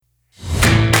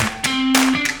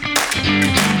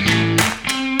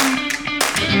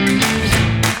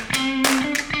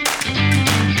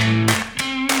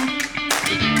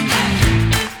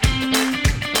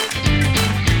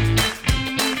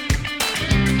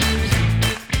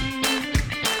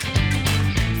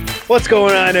What's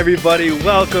going on, everybody?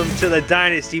 Welcome to the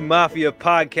Dynasty Mafia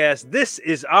podcast. This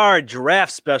is our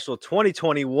draft special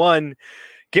 2021.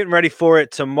 Getting ready for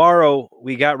it tomorrow.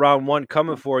 We got round one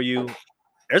coming for you.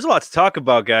 There's a lot to talk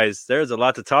about, guys. There's a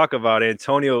lot to talk about.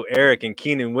 Antonio, Eric, and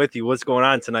Keenan with you. What's going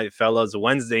on tonight, fellas?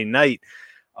 Wednesday night,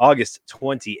 August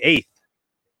 28th.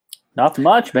 Not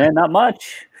much, man. Not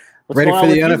much. What's ready for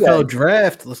the NFL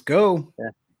draft. Let's go.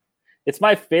 Yeah. It's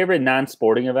my favorite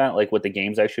non-sporting event, like with the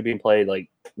games actually being played. Like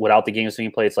without the games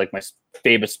being played, it's like my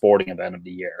favorite sporting event of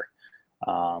the year.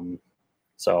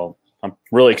 So I'm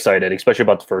really excited, especially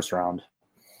about the first round.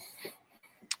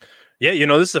 Yeah,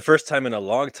 this is the first time in a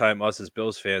long time, us as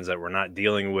Bills fans, that we're not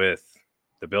dealing with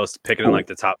the Bills picking in like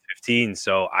the top 15.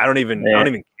 So I don't even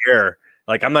care.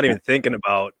 Like I'm not even thinking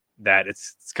about that.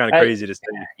 It's kind of crazy to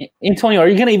say. Antonio, are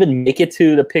you gonna even make it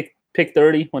to the pick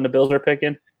 30 when the Bills are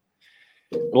picking?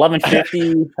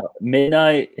 11:50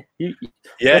 midnight.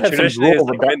 Yeah, traditionally it's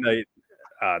like midnight.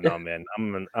 No, man,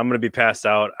 I'm gonna be passed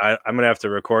out. I'm gonna have to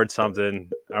record something.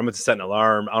 I'm gonna set an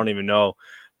alarm. I don't even know,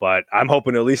 but I'm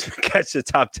hoping to at least catch the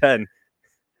top 10.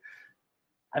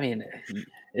 I mean,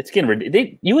 it's getting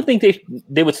ridiculous. You would think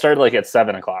they would start like at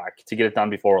 7:00 to get it done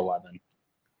before 11.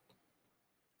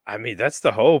 I mean, that's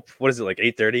the hope. What is it, like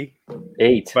 8:30?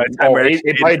 8. By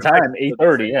the time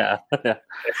 8:30, yeah.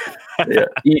 Yeah.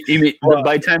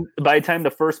 By the time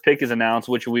the first pick is announced,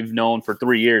 which we've known for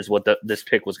 3 years what this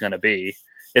pick was going to be,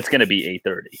 it's going to be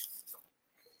 8:30.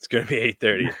 It's going to be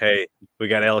 8:30. Hey, we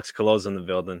got Alex Coloz in the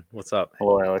building. What's up?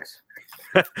 Hello, Alex.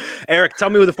 Eric,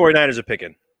 tell me who the 49ers are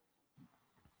picking.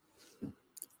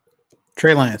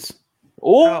 Trey Lance.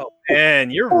 Oh,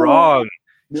 man, you're wrong.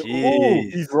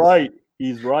 Jeez. He's right.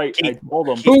 He's right. I told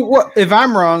him. If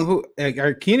I'm wrong,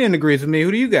 Keenan agrees with me. Who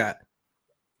do you got?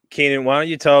 Keenan, why don't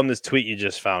you tell him this tweet you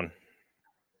just found?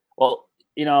 Well,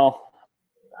 I'm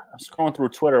scrolling through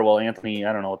Twitter while Anthony,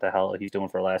 I don't know what the hell he's doing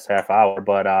for the last half hour,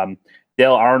 but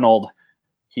Dale Arnold,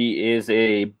 he is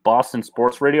a Boston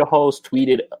sports radio host,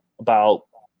 tweeted about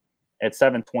at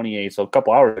 7:28, so a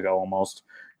couple hours ago almost,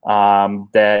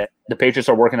 that the Patriots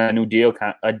are working on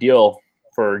a deal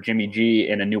for Jimmy G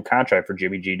and a new contract for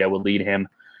Jimmy G that would lead him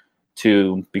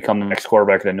to become the next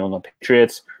quarterback of the New England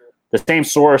Patriots. The same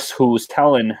source who's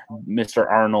telling Mr.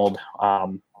 Arnold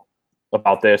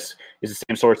about this is the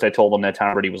same source that told him that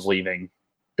Tom Brady was leaving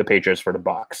the Patriots for the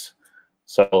Bucs.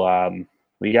 So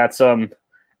we got some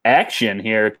action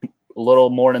here a little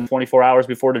more than 24 hours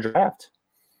before the draft.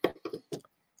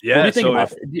 Yeah. What do you think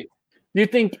about it? Do you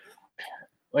think,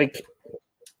 like,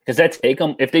 does that take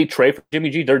them? If they trade for Jimmy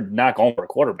G, they're not going for a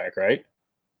quarterback, right?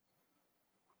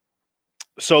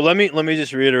 So let me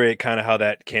just reiterate kind of how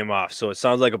that came off. So it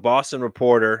sounds like a Boston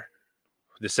reporter,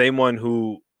 the same one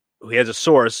who has a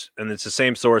source, and it's the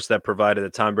same source that provided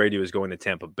that Tom Brady was going to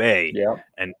Tampa Bay. Yeah.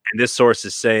 And this source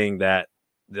is saying that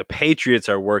the Patriots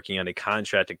are working on a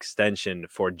contract extension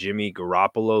for Jimmy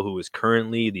Garoppolo, who is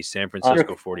currently the San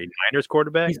Francisco 49ers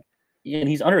quarterback.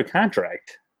 He's under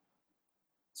contract.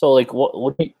 So like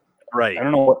what right. I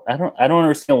don't know I don't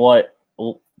understand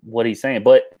what he's saying,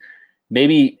 but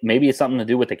maybe it's something to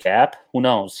do with the cap. Who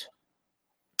knows?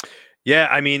 Yeah,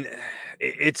 I mean,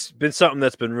 it's been something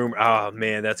that's been rumored. Oh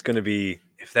man, that's going to be,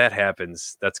 if that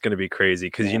happens, that's going to be crazy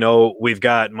because we've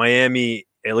got Miami,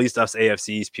 at least us AFC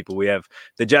East people. We have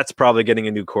the Jets probably getting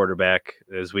a new quarterback,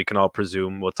 as we can all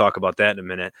presume. We'll talk about that in a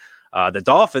minute. The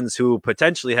Dolphins, who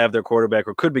potentially have their quarterback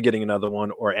or could be getting another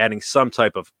one or adding some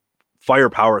type of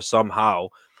firepower somehow.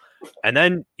 And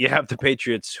then you have the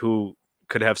Patriots, who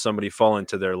could have somebody fall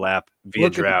into their lap via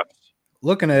draft.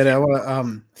 Looking at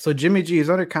it, so Jimmy G is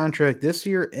under contract this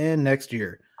year and next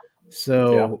year.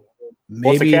 So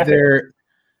maybe they're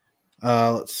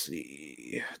let's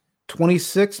see,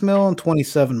 26 mil and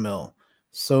 27 mil.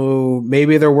 So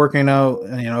maybe they're working out,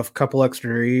 a couple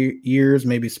extra years,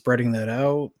 maybe spreading that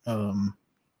out.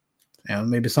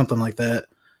 Maybe something like that.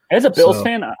 As a Bills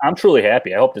fan, I'm truly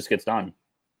happy. I hope this gets done.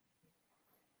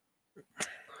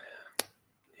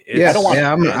 I'm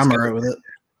all right with it.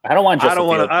 I don't want Justin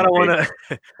Fields. I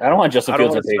don't want Justin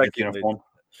Fields in Patriots uniform.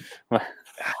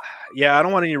 Yeah, I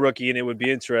don't want any rookie, and it would be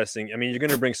interesting. I mean, you're going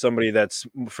to bring somebody that's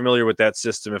familiar with that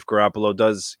system if Garoppolo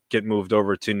does get moved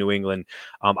over to New England.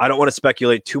 I don't want to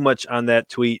speculate too much on that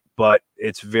tweet, but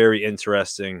it's very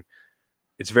interesting.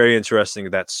 It's very interesting,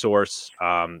 that source.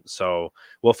 So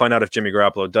we'll find out if Jimmy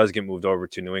Garoppolo does get moved over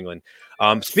to New England.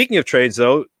 Speaking of trades,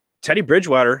 though, Teddy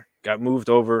Bridgewater got moved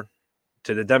over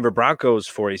to the Denver Broncos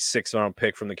for a 6th-round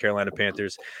pick from the Carolina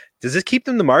Panthers. Does this keep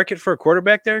them in the market for a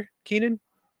quarterback there, Keenan?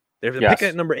 They're picking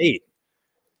at number 8.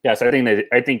 Yes, I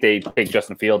think they take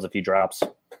Justin Fields if he drops.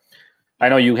 I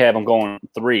know you have him going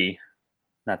 3,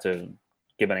 not to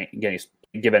give any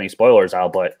give any spoilers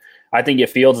out, but I think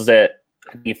if Fields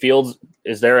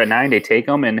is there at 9, they take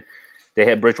him and they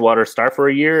have Bridgewater start for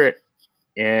a year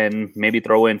and maybe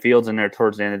throw in Fields in there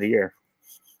towards the end of the year.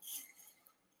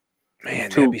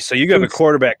 Man, so you have a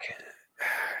quarterback.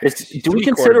 Do we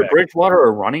consider Bridgewater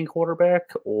a running quarterback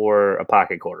or a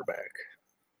pocket quarterback?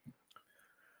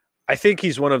 I think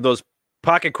he's one of those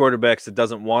pocket quarterbacks that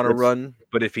doesn't want to run,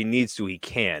 but if he needs to, he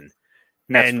can.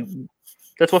 And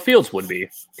that's what Fields would be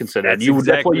considered.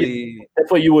 That's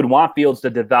what you would want Fields to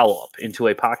develop into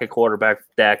a pocket quarterback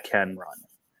that can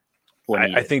run.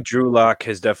 I think Drew Lock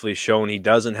has definitely shown he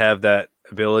doesn't have that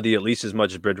ability, at least as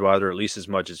much as Bridgewater, at least as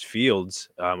much as Fields,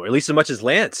 or at least as much as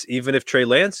Lance, even if Trey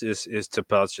Lance is to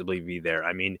possibly be there.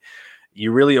 I mean,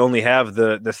 you really only have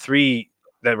the three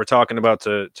that we're talking about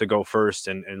to go first,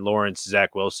 and Lawrence,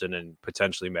 Zach Wilson, and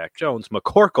potentially Mac Jones.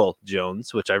 McCorkle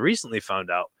Jones, which I recently found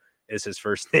out is his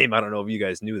first name. I don't know if you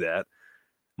guys knew that.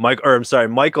 Michael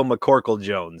McCorkle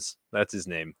Jones. That's his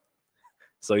name.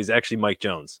 So he's actually Mike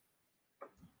Jones.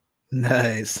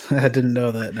 Nice. I didn't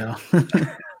know that now.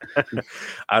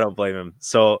 I don't blame him.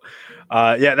 So,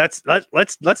 let's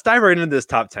dive right into this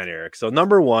top 10, Eric. So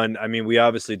number 1, I mean, we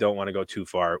obviously don't want to go too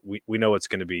far. We know it's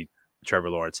going to be Trevor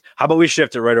Lawrence. How about we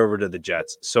shift it right over to the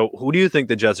Jets? So who do you think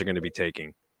the Jets are going to be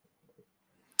taking?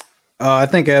 I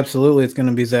think absolutely it's going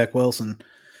to be Zach Wilson.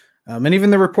 And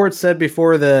even the report said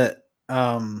before that,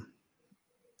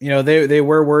 they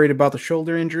were worried about the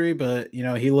shoulder injury, but,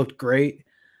 he looked great.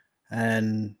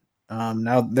 And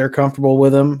now they're comfortable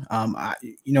with him.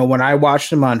 When I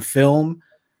watched him on film,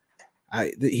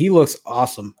 he looks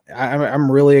awesome.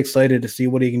 I'm really excited to see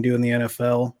what he can do in the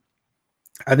NFL.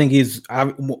 I think he's right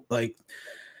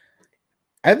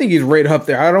up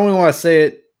there. I don't even want to say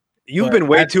it. You've been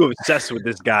way too obsessed with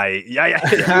this guy. Yeah.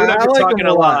 I like him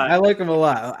a lot. I like him a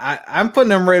lot. I'm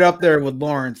putting him right up there with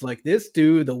Lawrence. Like, this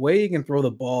dude, the way he can throw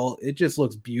the ball, it just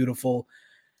looks beautiful.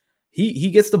 He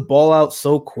gets the ball out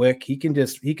so quick. He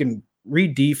can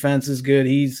read defense is good.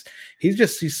 He's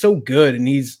so good. And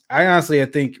I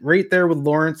think right there with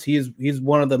Lawrence, he's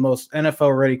one of the most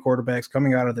NFL ready quarterbacks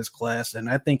coming out of this class. And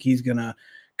I think he's going to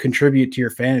contribute to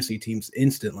your fantasy teams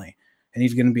instantly. And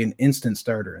he's going to be an instant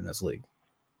starter in this league.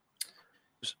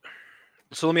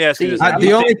 So let me ask you this.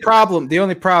 The only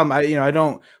problem, I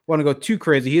don't want to go too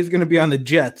crazy. He's going to be on the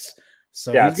Jets.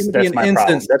 So he's going to be an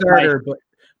instant starter,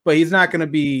 but he's not going to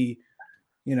be,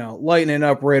 lighting it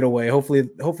up right away.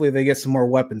 Hopefully they get some more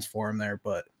weapons for him there.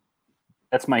 But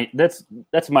that's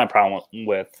my problem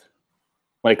with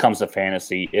when it comes to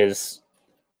fantasy is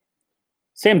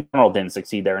Sam Darnold didn't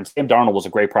succeed there, and Sam Darnold was a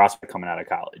great prospect coming out of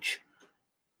college,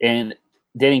 and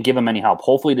they didn't give him any help.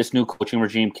 Hopefully this new coaching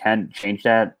regime can change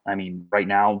that. I mean, right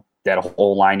now that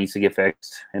whole line needs to get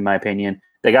fixed, in my opinion.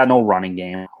 They got no running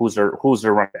game. Who's their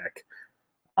running back?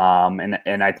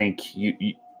 And I think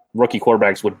rookie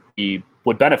quarterbacks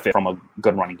would benefit from a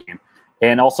good running game.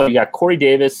 And also you got Corey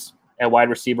Davis at wide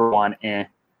receiver 1, and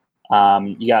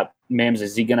you got Mims.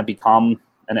 Is he going to become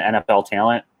an NFL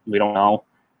talent? We don't know.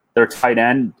 Their tight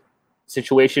end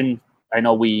situation, I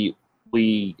know we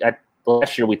at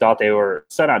last year we thought they were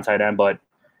set on tight end, but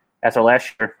after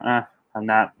last year, I'm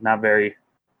not very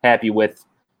happy with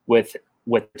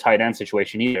the tight end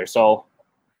situation either. So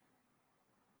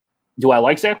do I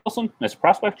like Zach Wilson as a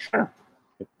prospect? Sure.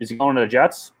 Is he going to the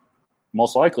Jets?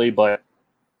 Most likely, but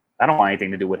I don't want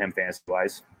anything to do with him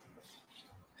fantasy-wise.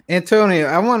 Antonio,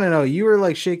 I want to know, you were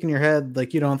like shaking your head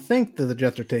like you don't think that the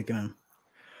Jets are taking him.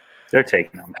 They're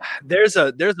taking him. There's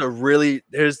a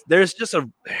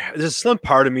slim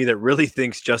part of me that really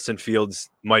thinks Justin Fields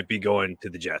might be going to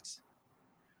the Jets.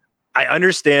 I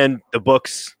understand the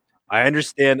books. I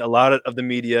understand a lot of the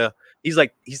media. He's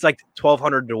like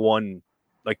 1,200 to 1,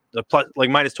 like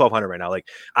minus 1,200 right now. Like,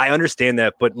 I understand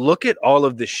that, but look at all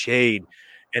of the shade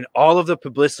and all of the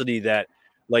publicity that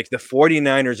like the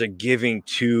 49ers are giving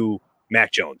to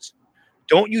Mac Jones.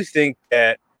 Don't you think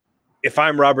that if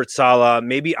I'm Robert Saleh,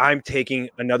 maybe I'm taking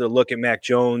another look at Mac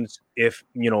Jones if,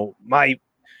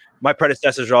 my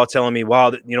predecessors are all telling me,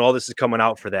 wow, all this is coming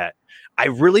out for that. I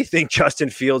really think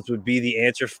Justin Fields would be the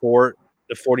answer for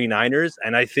the 49ers,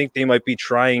 and I think they might be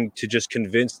trying to just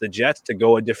convince the Jets to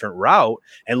go a different route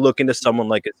and look into someone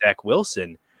like a Zach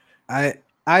Wilson. I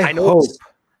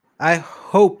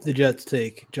hope the Jets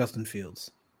take Justin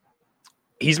Fields.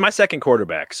 He's my second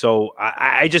quarterback, so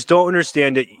I just don't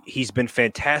understand it. He's been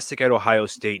fantastic at Ohio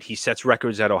State. He sets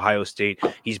records at Ohio State.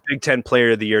 He's Big Ten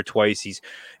Player of the Year twice. He's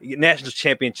national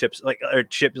championships,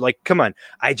 come on.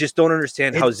 I just don't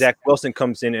understand how Zach Wilson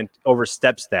comes in and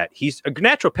oversteps that. He's a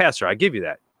natural passer. I give you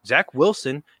that. Zach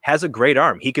Wilson has a great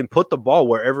arm. He can put the ball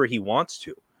wherever he wants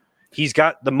to. He's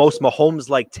got the most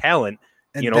Mahomes-like talent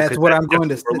And that's what I'm going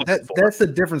to say. That's the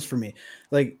difference for me.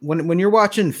 Like when you're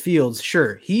watching Fields,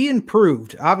 sure, he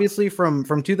improved obviously from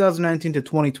 2019 to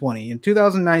 2020. In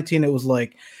 2019, it was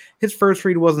like his first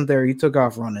read wasn't there. He took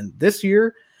off running. This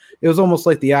year, it was almost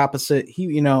like the opposite.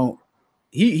 He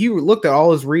looked at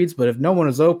all his reads, but if no one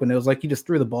was open, it was like he just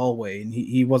threw the ball away, and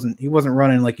he wasn't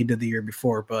running like he did the year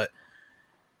before. But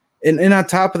and on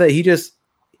top of that, he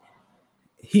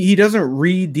doesn't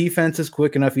read defenses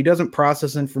quick enough. He doesn't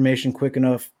process information quick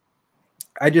enough.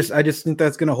 I just think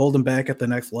that's going to hold him back at the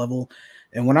next level.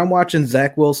 And when I'm watching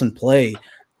Zach Wilson play,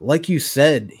 like you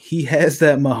said, he has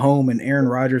that Mahomes and Aaron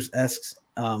Rodgers-esque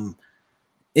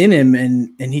in him,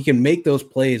 and he can make those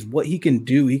plays. What he can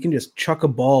do, he can just chuck a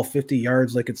ball 50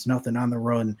 yards like it's nothing on the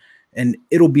run, and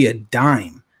it'll be a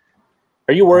dime.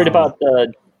 Are you worried about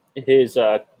his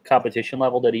competition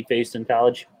level that he faced in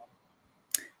college?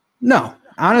 No,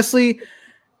 honestly,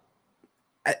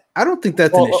 I don't think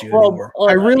that's an issue anymore.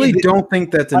 I really don't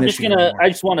think that's an issue anymore. I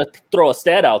just want to throw a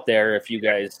stat out there if you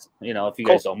guys,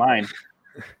 don't mind.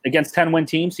 Against 10-win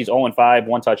teams, he's 0-5,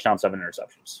 1 touchdown, 7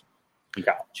 interceptions in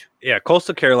college. Yeah,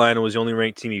 Coastal Carolina was the only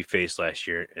ranked team he faced last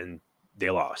year, and they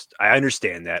lost. I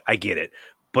understand that. I get it.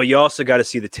 But you also got to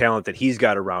see the talent that he's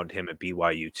got around him at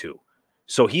BYU too.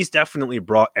 So he's definitely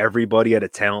brought everybody at a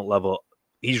talent level.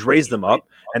 He's raised them up,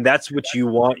 and that's what you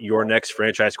want your next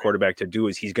franchise quarterback to do,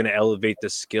 is he's going to elevate the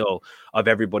skill of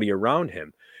everybody around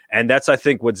him. And that's, I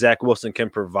think, what Zach Wilson can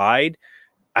provide.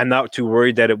 I'm not too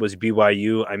worried that it was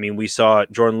BYU. I mean, we saw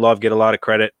Jordan Love get a lot of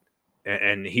credit,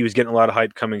 and he was getting a lot of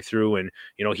hype coming through, and,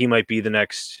 he might be the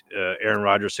next Aaron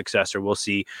Rodgers successor. We'll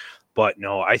see. But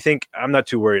no, I think I'm not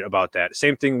too worried about that.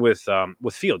 Same thing with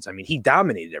Fields. I mean, he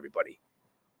dominated everybody.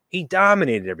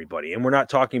 And we're not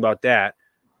talking about that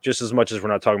just as much as we're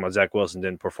not talking about Zach Wilson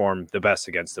didn't perform the best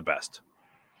against the best.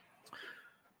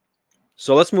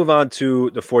 So let's move on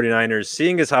to the 49ers.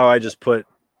 Seeing as how I just put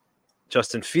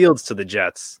Justin Fields to the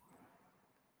Jets,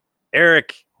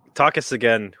 Eric, talk us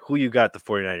again who you got the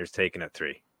 49ers taking at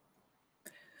 3.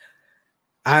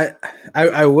 I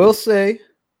will say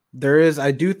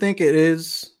I do think it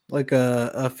is like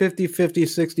a 50-50,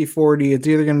 60-40. It's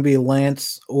either going to be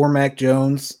Lance or Mac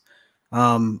Jones.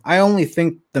 I only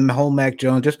think the whole Mac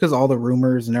Jones just because all the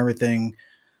rumors and everything.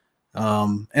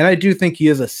 And I do think he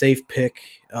is a safe pick,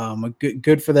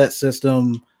 good for that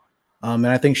system. And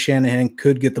I think Shanahan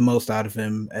could get the most out of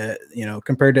him,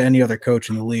 compared to any other coach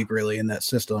in the league, really, in that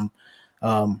system.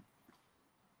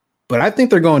 But I think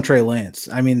they're going Trey Lance.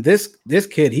 I mean, this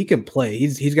kid, he can play.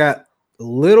 He's got a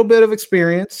little bit of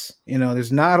experience.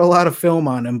 There's not a lot of film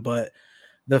on him, but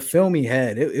the film he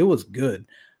had, it was good.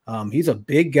 He's a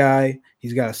big guy.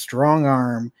 He's got a strong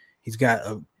arm. He's got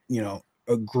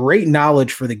a great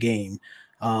knowledge for the game.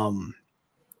 There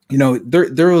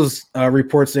was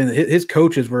reports saying that his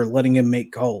coaches were letting him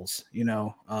make calls,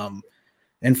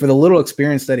 and for the little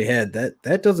experience that he had,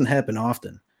 that doesn't happen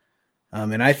often.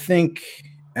 And I think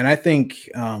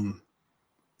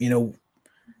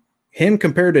him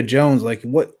compared to Jones, like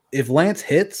what if Lance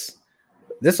hits,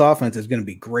 this offense is going to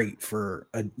be great for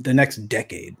the next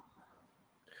decade.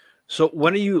 So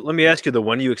let me ask you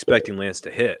when are you expecting Lance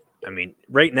to hit? I mean,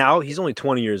 right now he's only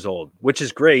 20 years old, which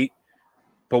is great,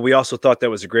 but we also thought that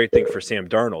was a great thing for Sam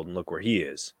Darnold, and look where he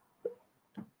is.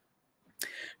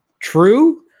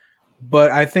 True,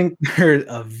 but I think they're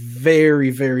a very,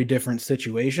 very different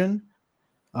situation.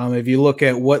 If you look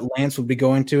at what Lance would be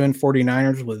going to in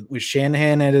 49ers with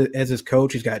Shanahan as his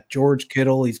coach, he's got George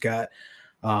Kittle, he's got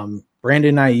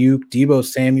Brandon Ayuk, Deebo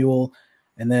Samuel,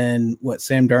 and then what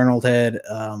Sam Darnold had.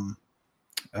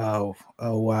 Oh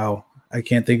wow, I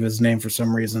can't think of his name for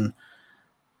some reason.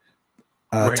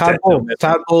 Todd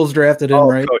Bowles drafted him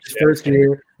his first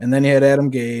year, and then he had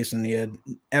Adam Gase, and he had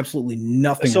absolutely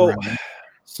nothing around him.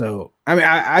 So I mean,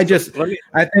 I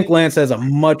think Lance has a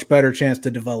much better chance to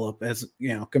develop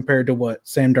compared to what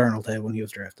Sam Darnold had when he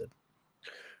was drafted.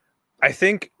 I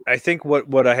think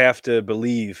what I have to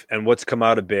believe and what's come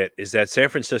out a bit is that San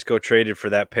Francisco traded for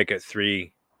that pick at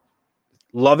 3,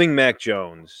 loving Mac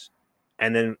Jones.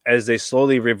 And then as they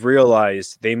slowly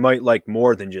realized they might like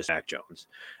more than just Mac Jones.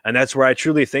 And that's where I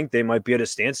truly think they might be at a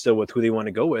standstill with who they want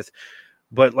to go with.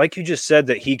 But like you just said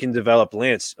that he can develop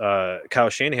Lance,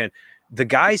 Kyle Shanahan, the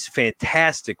guy's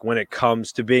fantastic when it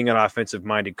comes to being an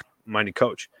offensive-minded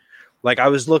coach. Like I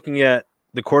was looking at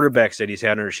the quarterbacks that he's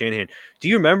had under Shanahan. Do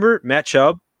you remember Matt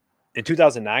Chubb in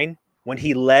 2009 when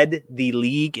he led the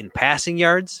league in passing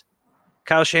yards?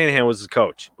 Kyle Shanahan was his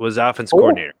coach, was the offensive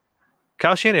coordinator.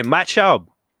 Kyle Shanahan, Matt Schaub.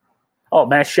 Oh,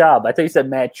 Matt Schaub. I thought you said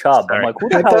Matt Chubb. Sorry. I'm like, who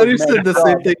the I hell thought you is said Matt the Chubb?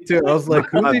 same thing too. I was like,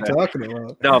 who's he talking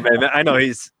about? No, man, I know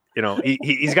he's got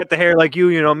the hair like you,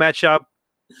 Matt Schaub.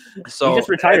 So he just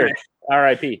retired.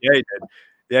 R.I.P. Yeah, he did.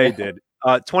 Yeah, he did.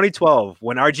 2012,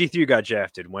 when RG3 got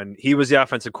drafted, when he was the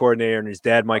offensive coordinator and his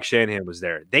dad, Mike Shanahan, was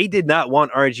there, they did not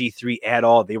want RG3 at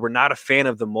all. They were not a fan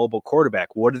of the mobile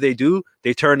quarterback. What did they do?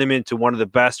 They turned him into one of the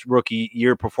best rookie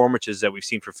year performances that we've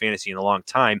seen for fantasy in a long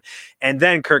time. And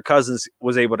then Kirk Cousins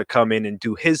was able to come in and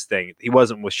do his thing. He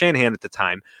wasn't with Shanahan at the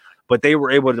time, but they were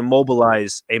able to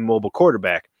mobilize a mobile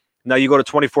quarterback. Now you go to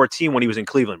 2014 when he was in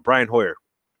Cleveland, Brian Hoyer,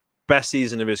 best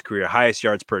season of his career, highest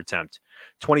yards per attempt.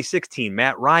 2016,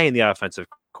 Matt Ryan, the offensive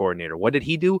coordinator. What did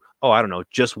he do? Oh, I don't know.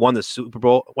 Just won the Super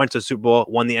Bowl, went to the Super Bowl,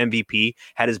 won the MVP,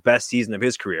 had his best season of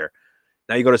his career.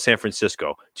 Now you go to San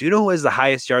Francisco. Do you know who has the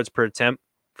highest yards per attempt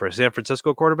for a San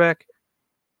Francisco quarterback?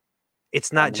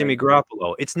 It's not Jimmy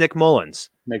Garoppolo. It's Nick Mullins.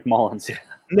 Nick Mullins, yeah.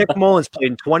 Nick Mullins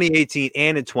played in 2018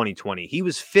 and in 2020. He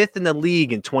was 5th in the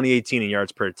league in 2018 in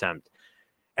yards per attempt.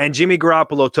 And Jimmy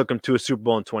Garoppolo took him to a Super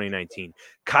Bowl in 2019.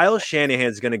 Kyle Shanahan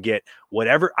is going to get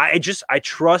whatever. I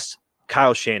trust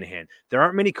Kyle Shanahan. There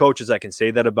aren't many coaches I can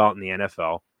say that about in the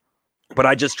NFL, but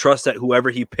I just trust that whoever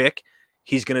he pick,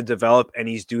 he's going to develop and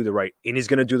he's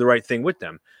going to do the right thing with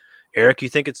them. Eric, you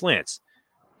think it's Lance?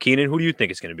 Keenan, who do you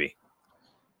think it's going to be?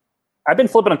 I've been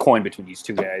flipping a coin between these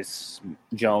two guys,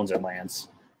 Jones and Lance,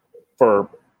 for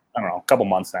I don't know, a couple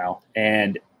months now.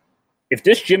 And if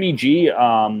this Jimmy G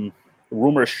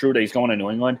rumor is true that he's going to New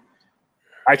England,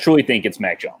 I truly think it's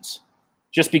Mac Jones,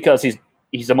 just because he's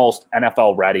the most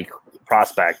NFL ready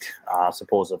prospect,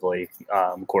 supposedly,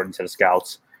 according to the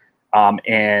scouts.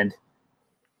 And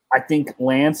I think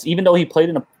Lance, even though he played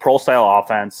in a pro style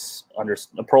offense under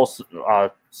center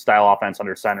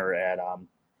at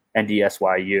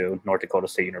NDSYU, North Dakota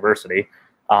State University,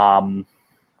 I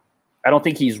don't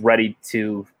think he's ready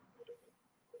to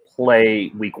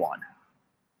play week one,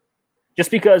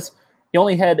 just because he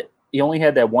only had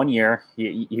that 1 year.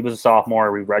 He was a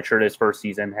sophomore. We redshirted his first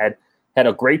season. Had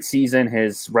a great season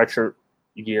his redshirt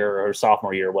year or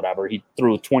sophomore year, whatever. He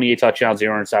threw 28 touchdowns,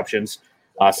 0 interceptions,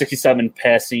 67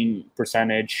 passing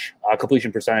percentage,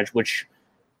 completion percentage, which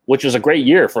was a great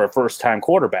year for a first time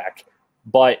quarterback.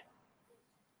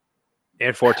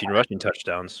 And 14 rushing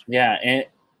touchdowns. Yeah, and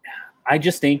I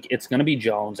just think it's going to be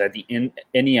Jones in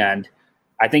the end.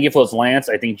 I think if it was Lance,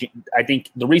 I think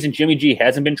the reason Jimmy G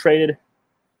hasn't been traded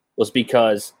was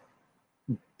because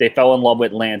they fell in love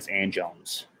with Lance and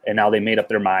Jones, and now they made up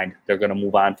their mind. They're going to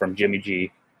move on from Jimmy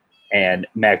G, and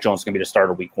Mac Jones is going to be the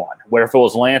starter week one. Where if it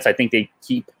was Lance, I think they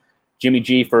keep Jimmy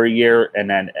G for a year and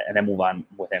then move on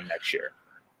with him next year.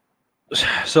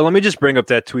 So let me just bring up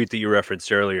that tweet that you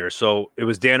referenced earlier. So it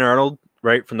was Dan Arnold,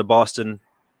 right, from the Boston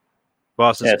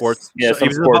Sports. Yeah, so he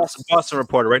was a Boston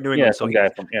reporter, right? New England.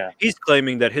 He's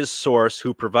claiming that his source,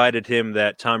 who provided him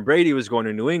that Tom Brady was going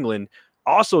to New England,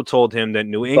 also told him that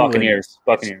New England the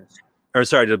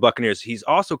Buccaneers. He's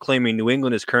also claiming New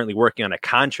England is currently working on a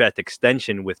contract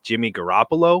extension with Jimmy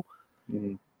Garoppolo,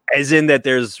 as in that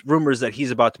there's rumors that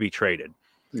he's about to be traded.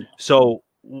 So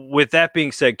with that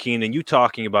being said, Keenan, you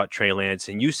talking about Trey Lance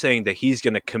and you saying that he's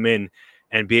going to come in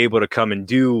and be able to come and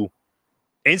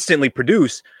instantly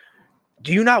produce.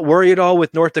 Do you not worry at all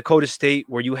with North Dakota State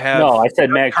where you have? No, I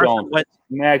said Mac Jones.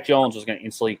 Mac Jones was going to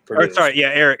instantly produce.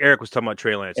 Eric was talking about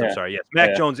Trey Lance. I'm sorry. Yes,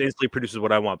 Mac Jones instantly produces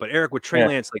what I want. But Eric, with Trey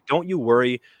Lance, don't you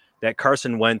worry that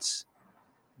Carson Wentz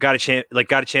got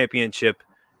a championship,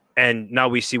 and now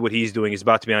we see what he's doing. He's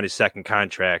about to be on his second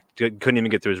contract. Couldn't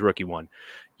even get through his rookie one.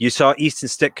 You saw Easton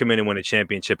Stick come in and win a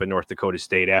championship at North Dakota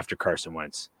State after Carson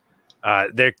Wentz.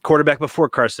 Their quarterback before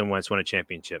Carson Wentz won a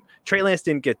championship. Trey Lance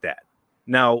didn't get that.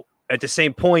 Now, at the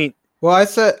same point, well, I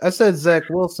said Zach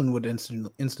Wilson would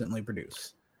instantly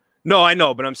produce. No, I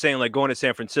know, but I'm saying going to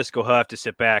San Francisco, he'll have to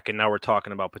sit back, and now we're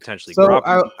talking about potentially. So if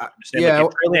Trey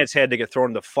Lance had to get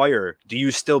thrown in the fire, do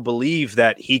you still believe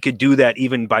that he could do that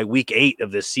even by week 8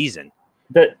 of this season?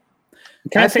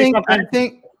 I think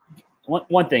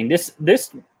one thing. This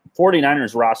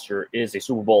 49ers roster is a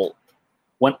Super Bowl.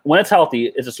 When it's healthy,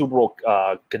 is a Super Bowl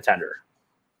contender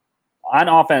on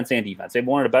offense and defense. They have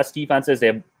one of the best defenses. They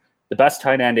have the best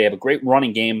tight end. They have a great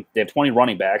running game. They have 20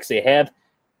 running backs. They have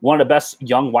one of the best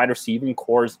young wide receiving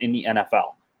cores in the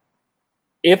NFL.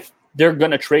 If they're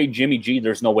going to trade Jimmy G,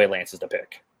 there's no way Lance is the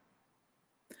pick.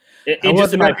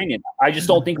 Just in my opinion, I just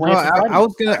don't think Lance is ready. I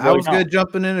was going to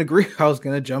jump in and agree. I was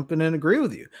going to jump in and agree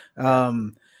with you.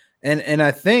 And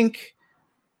I think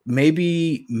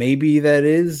maybe there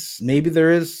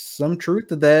is some truth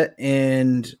to that.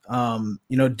 And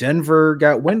Denver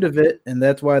got wind of it, and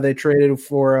that's why they traded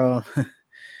for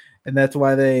and that's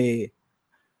why they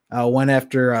went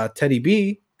after Teddy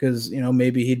B, because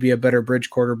maybe he'd be a better bridge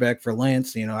quarterback for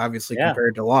Lance, obviously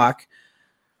compared to Locke.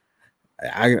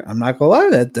 I'm not gonna lie,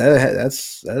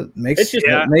 that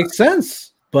makes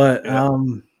sense. But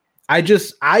I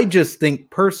just think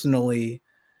personally,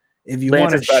 if you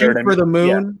want to shoot for the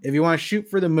moon, if you want to shoot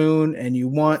for the moon, and you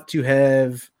want to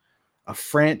have a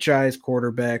franchise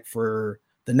quarterback for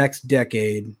the next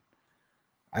decade,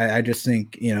 I just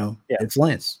think it's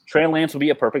Lance. Trey Lance would be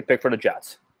a perfect pick for the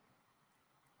Jets.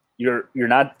 You're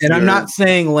not, and I'm not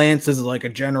saying Lance is like a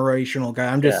generational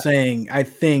guy. I'm just saying I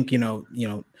think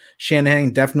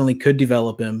Shanahan definitely could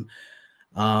develop him,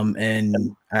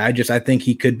 and I think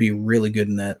he could be really good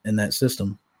in that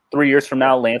system. 3 years from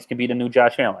now, Lance can be the new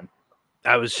Josh Allen.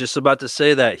 I was just about to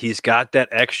say that he's got that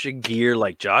extra gear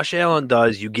like Josh Allen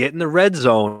does. You get in the red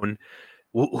zone.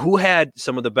 Who had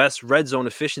some of the best red zone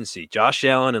efficiency? Josh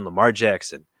Allen and Lamar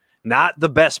Jackson. Not the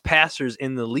best passers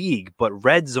in the league, but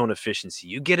red zone efficiency.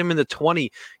 You get him in the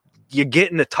 20, you're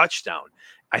getting a touchdown.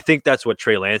 I think that's what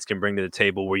Trey Lance can bring to the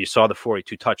table, where you saw the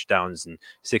 42 touchdowns in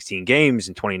 16 games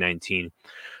in 2019.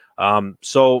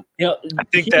 So I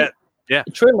think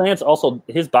Trey Lance also,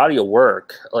 his body of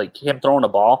work, like him throwing the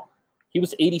ball, he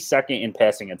was 82nd in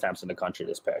passing attempts in the country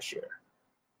this past year.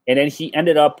 And then he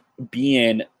ended up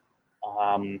being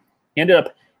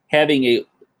having a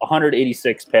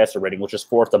 186 passer rating, which is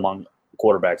fourth among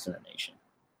quarterbacks in the nation.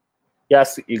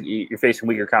 Yes, you're facing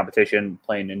weaker competition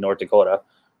playing in North Dakota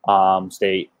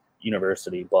State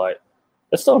University, but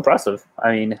it's still impressive.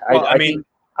 I mean,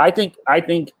 I think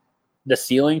the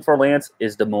ceiling for Lance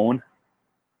is the moon.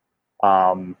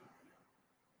 I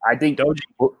think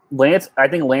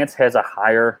Lance has a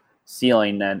higher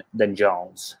ceiling than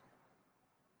Jones,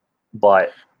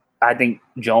 but I think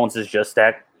Jones is just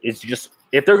that. It's just,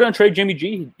 if they're going to trade Jimmy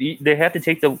G, they have to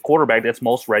take the quarterback that's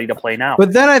most ready to play now.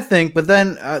 But then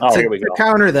to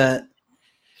counter that,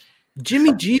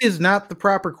 Jimmy G is not the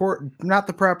proper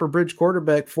bridge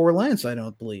quarterback for Lance. I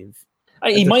don't believe.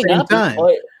 He might not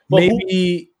be, but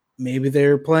maybe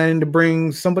they're planning to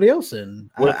bring somebody else in.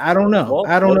 I don't know. Well,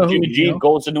 I don't know. Jimmy G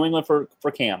goes to New England for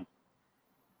Cam.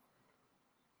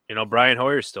 Brian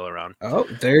Hoyer's still around. Oh,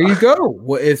 there you go.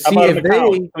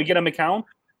 Can we get a McCown?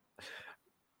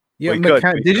 Yeah,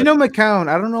 McCown. Did you know McCown?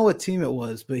 I don't know what team it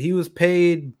was, but he was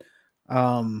paid.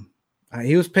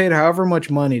 He was paid however much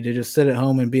money to just sit at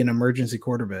home and be an emergency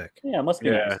quarterback. Yeah, it must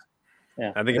be. Nice.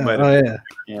 Yeah, I think it might have.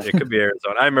 Yeah, it could be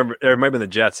Arizona. I remember it might have been the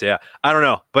Jets. Yeah, I don't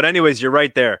know, but anyways, you're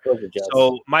right there.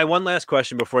 So my one last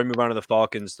question before we move on to the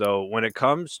Falcons, though, when it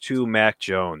comes to Mac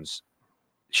Jones,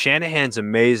 Shanahan's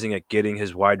amazing at getting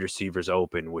his wide receivers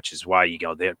open, which is why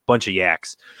they're a bunch of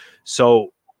yaks.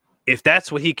 So if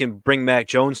that's what he can bring Mac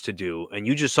Jones to do, and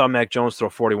you just saw Mac Jones throw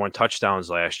 41 touchdowns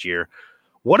last year,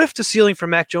 what if the ceiling for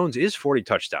Mac Jones is 40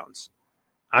 touchdowns?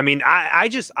 I mean,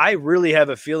 I really have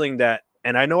a feeling that,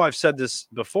 and I know I've said this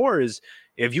before, is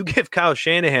if you give Kyle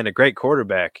Shanahan a great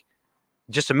quarterback,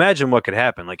 just imagine what could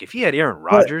happen. Like if he had Aaron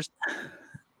Rodgers.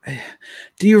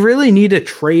 Do you really need to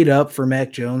trade up for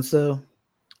Mac Jones, though?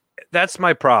 That's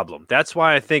my problem. That's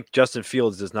why I think Justin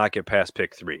Fields does not get past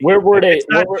pick 3. Where were they? It's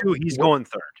not two, he's going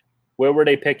third. Where were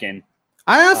they picking?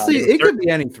 I honestly, it could be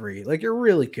any 3. Like, it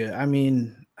really could. I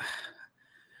mean,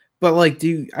 but like,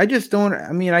 I just don't.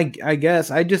 I mean, I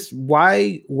guess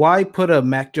why put a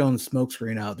Mac Jones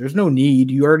smokescreen out? There's no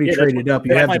need. You already traded up.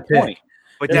 You have the pick.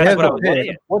 But that's what I was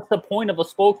saying. What's the point of a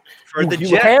spoke for the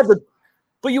Jets?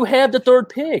 But you have the third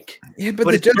pick. Yeah,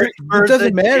 but it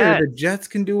doesn't matter. The Jets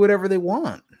can do whatever they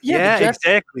want. Yeah,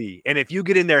 exactly. And if you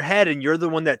get in their head and you're the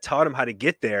one that taught him how to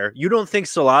get there, you don't think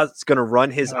Salad's going to run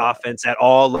his offense at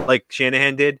all like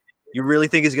Shanahan did? You really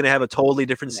think he's going to have a totally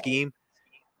different scheme?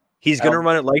 He's going to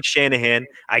run it like Shanahan.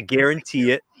 I guarantee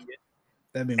it.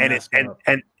 That'd be and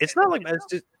it's not like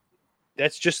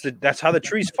that's how the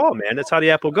trees fall, man. That's how the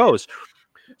apple goes.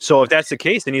 So if that's the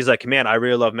case, then he's like, man, I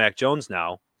really love Mac Jones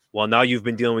now. Well, now you've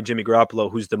been dealing with Jimmy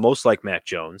Garoppolo, who's the most like Mac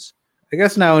Jones. I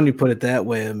guess now when you put it that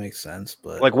way, it makes sense.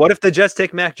 But like, what if the Jets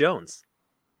take Mac Jones?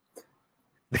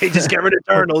 They just get rid of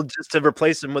Darnold just to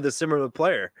replace him with a similar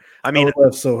player. I mean,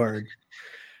 that's so hard.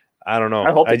 I don't know.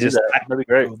 I hope that'd be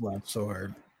great. So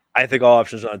hard. I think all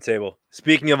options are on the table.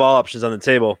 Speaking of all options on the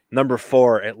table, number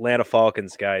 4, Atlanta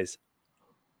Falcons, guys.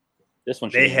 This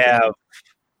one they have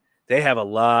a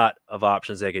lot of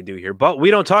options they can do here, but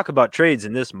we don't talk about trades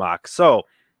in this mock. So,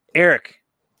 Eric,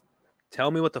 tell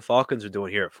me what the Falcons are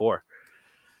doing here at 4.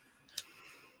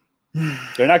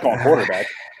 They're not going quarterback.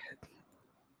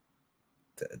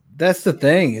 That's the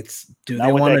thing. Do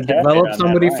they want to develop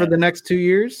somebody for the next 2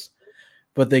 years?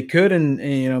 But they could,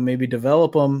 and maybe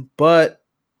develop them. But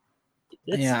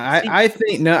I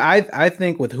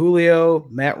think with Julio,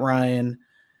 Matt Ryan,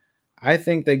 I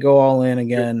think they go all in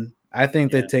again. I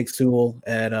think they take Sewell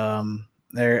at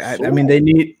there. I mean, they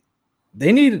need.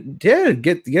 they need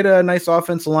get a nice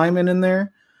offensive lineman in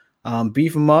there,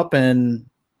 beef him up, and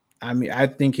I mean I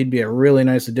think he'd be a really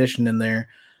nice addition in there,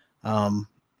 and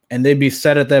they'd be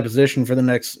set at that position for the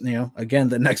next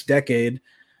the next decade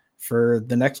for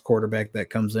the next quarterback that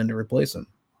comes in to replace him.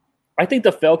 I think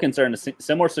the Falcons are in a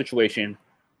similar situation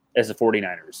as the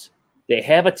 49ers. They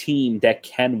have a team that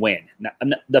can win. Now,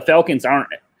 the Falcons aren't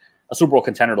a Super Bowl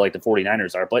contender like the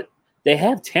 49ers are, but they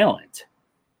have talent.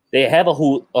 They have a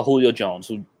Julio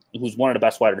Jones, who's one of the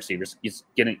best wide receivers. He's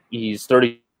 30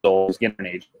 years old. He's getting an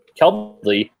age. Calvin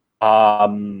Ridley.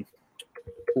 Who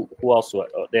else?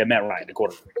 They have Matt Ryan, the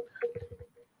quarterback.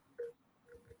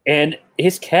 And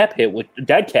his cap hit,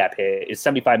 dead cap hit, is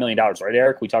 $75 million, right,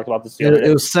 Eric? We talked about this the other day.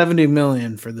 It was $70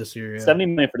 million for this year. Yeah.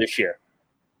 $70 million for this year.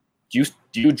 Do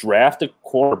you draft a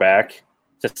quarterback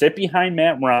to sit behind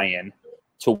Matt Ryan,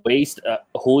 to waste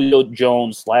Julio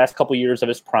Jones' last couple years of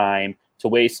his prime, to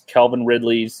waste Calvin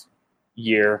Ridley's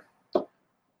year,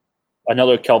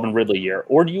 another Calvin Ridley year,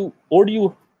 or do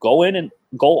you go in and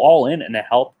go all in and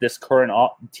help this current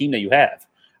team that you have?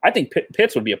 I think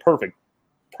Pitts would be a perfect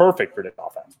for this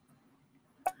offense.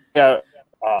 Yeah,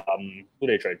 who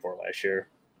they trade for last year?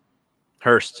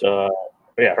 Hurst.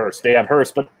 Hurst. They have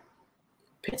Hurst, but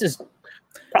Pitts is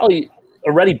probably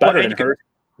already better than Hurst.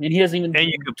 And he hasn't even. And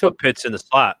you could put Pitts in the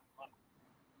slot.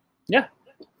 Yeah,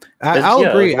 I'll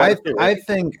agree. I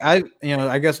think I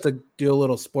guess to do a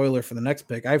little spoiler for the next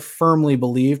pick, I firmly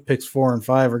believe picks 4 and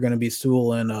 5 are going to be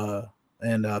Sewell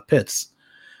and Pitts.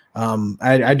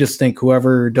 I just think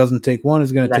whoever doesn't take one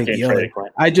is going to take the other.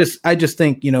 I just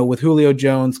think with Julio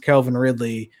Jones, Calvin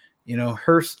Ridley,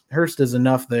 Hurst is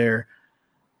enough there.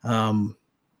 Get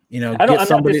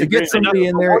somebody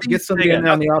in there on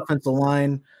the offensive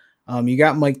line. You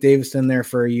got Mike Davis in there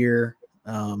for a year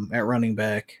at running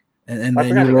back, and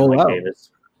then you roll out.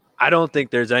 I don't think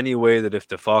there's any way that if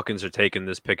the Falcons are taking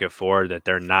this pick at 4 that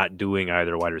they're not doing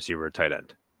either wide receiver or tight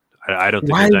end. I don't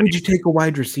think. Why would you take a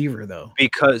wide receiver though?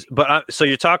 So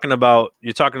you're talking about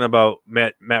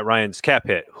Matt Ryan's cap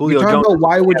hit. Julio Jones.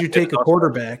 Why would you take a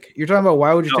quarterback? You're talking about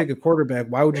why would you take a quarterback?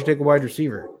 Why would you take a wide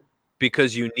receiver?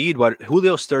 Because you need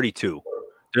Julio's 32.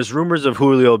 There's rumors of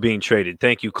Julio being traded.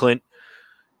 Thank you, Clint.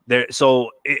 With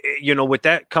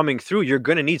that coming through, you're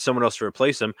going to need someone else to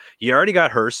replace him. You already got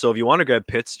Hurst, so if you want to grab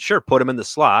Pitts, sure, put him in the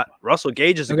slot. Russell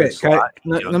Gage is a good slot.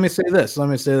 Let me say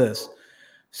this.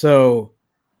 So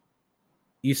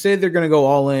you say they're going to go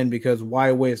all in because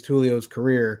why waste Julio's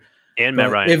career and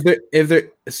Matt Ryan? If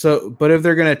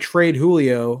they're going to trade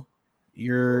Julio,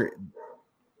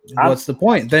 what's the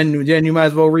point? Then you might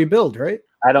as well rebuild, right?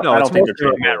 I don't think they're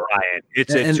trading Matt Ryan.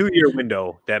 It's a 2-year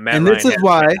window that Matt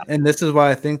Ryan. This is why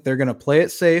I think they're going to play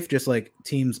it safe, just like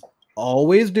teams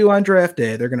always do on draft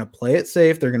day. They're going to play it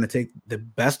safe. They're going to take the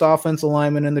best offensive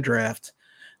lineman in the draft.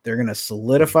 They're going to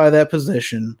solidify that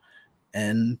position,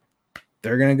 and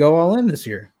they're going to go all in this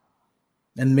year,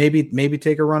 and maybe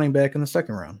take a running back in the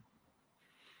second round.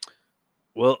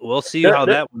 We'll see how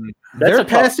that one. Their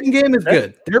passing game is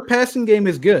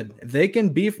good. If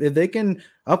they can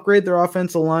upgrade their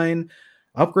offensive line,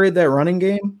 upgrade that running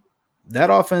game, that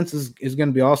offense is going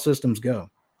to be all systems go.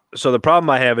 So the problem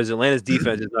I have is Atlanta's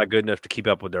defense is not good enough to keep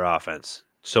up with their offense.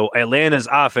 So Atlanta's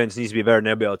offense needs to be better than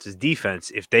everybody else's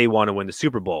defense if they want to win the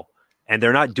Super Bowl. And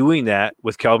they're not doing that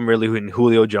with Calvin Ridley and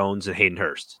Julio Jones and Hayden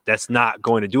Hurst. That's not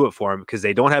going to do it for them because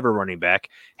they don't have a running back.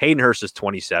 Hayden Hurst is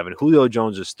 27. Julio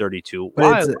Jones is 32.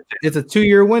 But it's a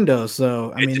 2-year window.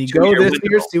 So, I mean, you go this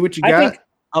year, see what you got.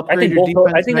 I think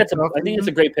it's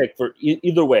a great pick for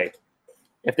either way.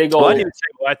 If they go, I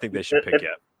think they should pick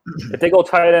yet. If they go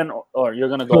tight end, or you're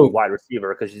going to go wide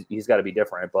receiver because he's got to be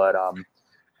different. But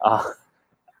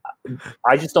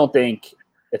I just don't think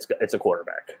it's a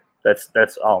quarterback.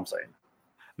 That's all I'm saying.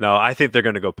 No, I think they're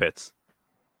going to go Pitts.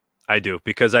 I do,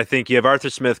 because I think you have Arthur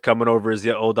Smith coming over as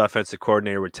the old offensive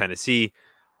coordinator with Tennessee,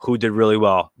 who did really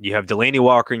well. You have Delaney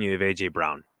Walker and you have A.J.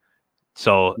 Brown.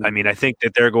 So, I mean, I think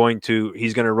that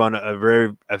he's going to run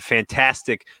a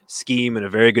fantastic scheme and a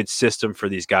very good system for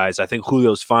these guys. I think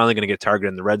Julio's finally going to get targeted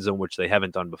in the red zone, which they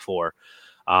haven't done before.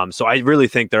 So I really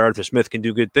think that Arthur Smith can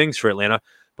do good things for Atlanta.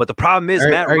 But the problem is,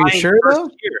 Matt Ryan. Are you sure though?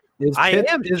 I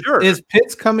am sure. Is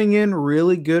Pitts coming in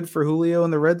really good for Julio in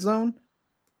the red zone?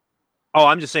 Oh,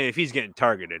 I'm just saying if he's getting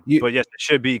targeted. But yes, it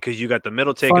should be because you got the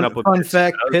middle taken up with Fun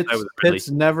fact,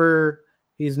 Pitts never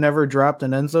dropped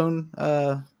an end zone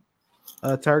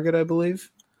target, I believe.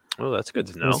 Well, that's good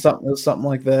to know. It was something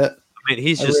like that. I mean,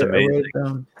 he's just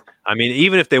amazing. I mean,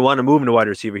 even if they want to move him to wide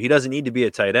receiver, he doesn't need to be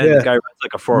a tight end. Yeah. The guy runs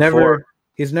like a 4.4.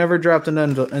 He's never dropped an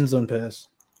end zone pass.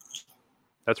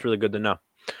 That's really good to know.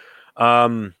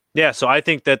 Yeah, so I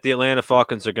think that the Atlanta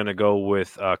Falcons are going to go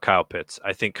with Kyle Pitts.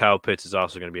 I think Kyle Pitts is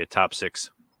also going to be a top 6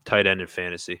 tight end in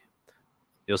fantasy.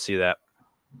 You'll see that.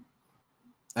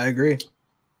 I agree.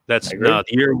 That's no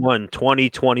year 1,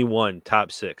 2021,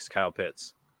 top 6, Kyle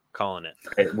Pitts. Calling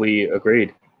it. We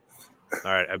agreed.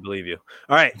 All right, I believe you.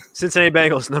 All right, Cincinnati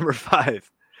Bengals, number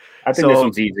 5. I think this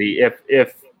one's easy.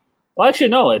 Well, actually,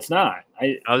 no, it's not.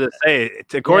 I was going to say,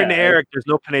 according to Eric, there's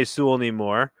no Penei Sewell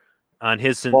anymore on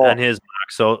his mock.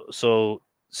 So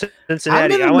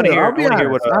Cincinnati, I want to hear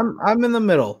what. I'm in the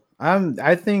middle.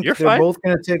 I think they're fine. both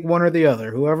going to take one or the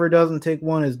other. Whoever doesn't take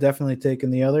one is definitely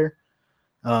taking the other.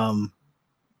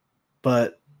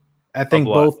 But I think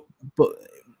both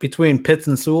between Pitts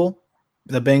and Sewell,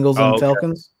 the Bengals and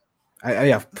Falcons.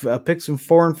 I picks from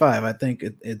 4 and 5. I think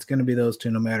it's going to be those two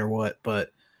no matter what.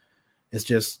 But it's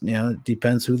just it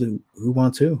depends who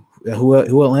wants who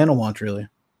Atlanta wants really.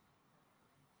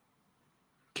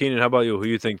 Keenan, how about you? Who do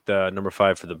you think the number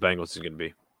 5 for the Bengals is going to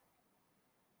be?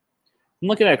 I'm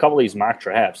looking at a couple of these mock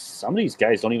drafts. Some of these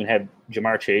guys don't even have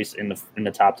Jamar Chase in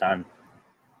the top 10,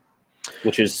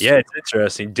 which is it's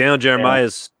interesting. Daniel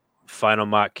Jeremiah's final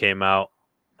mock came out.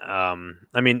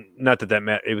 I mean, not that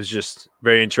mattered. It was just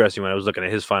very interesting when I was looking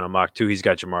at his final mock too. He's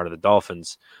got Jamar to the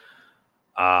Dolphins.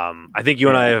 I think you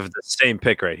and I have the same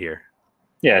pick right here.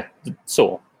 Yeah,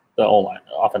 Sewell, the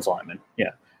offensive lineman.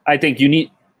 Yeah, I think you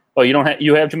need. Oh, you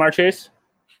have Jamar Chase,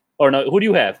 or no? Who do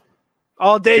you have?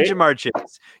 All day, Chase? Jamar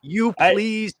Chase. You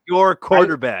please your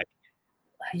quarterback.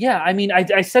 I mean,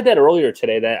 I said that earlier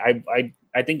today that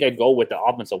I think I'd go with the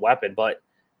offensive weapon, but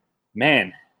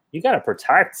man. You got to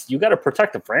protect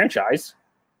the franchise.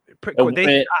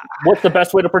 What's the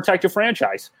best way to protect your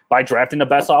franchise? By drafting the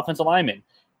best offensive lineman.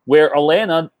 Where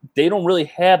Atlanta, they don't really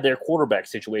have their quarterback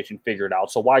situation figured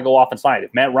out. So why go offensive line?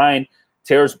 If Matt Ryan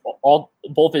tears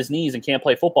both his knees and can't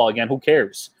play football again, who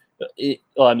cares?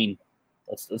 I mean,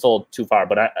 that's a little too far.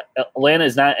 But Atlanta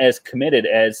is not as committed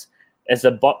as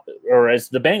the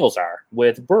Bengals are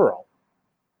with Burrow.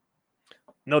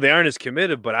 No, they aren't as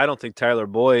committed, but I don't think Tyler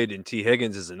Boyd and T.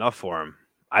 Higgins is enough for him.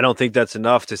 I don't think that's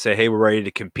enough to say, hey, we're ready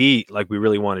to compete like we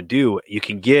really want to do. You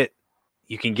can get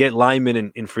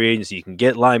linemen in free agency. You can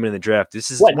get linemen in the draft.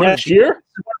 This is next year?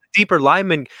 Deeper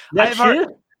linemen. Next year?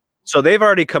 So they've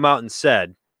already come out and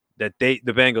said that the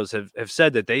Bengals have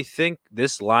said that they think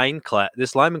this lineman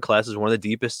class is one of the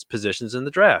deepest positions in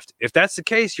the draft. If that's the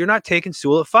case, you're not taking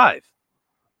Sewell at 5.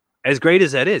 As great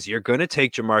as that is, you're going to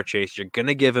take Jamar Chase. You're going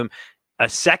to give him a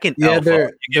second. Yeah,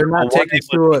 they're not taking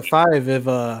Sewell at 5 if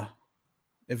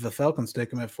the Falcons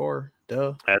take him at 4.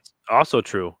 Duh. That's also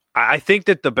true. I think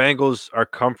that the Bengals are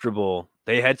comfortable.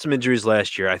 They had some injuries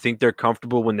last year. I think they're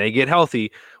comfortable when they get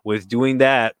healthy with doing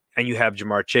that, and you have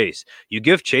Jamar Chase. You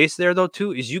give Chase there, though,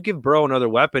 too, is you give Burrow another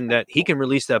weapon that he can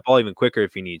release that ball even quicker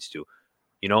if he needs to.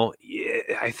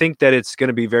 I think that it's going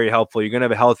to be very helpful. You're going to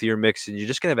have a healthier mix, and you're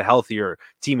just going to have a healthier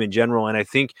team in general. And I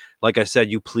think, like I said,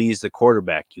 you please the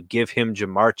quarterback. You give him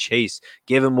Jamar Chase.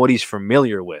 Give him what he's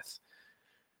familiar with.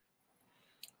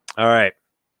 All right.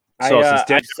 So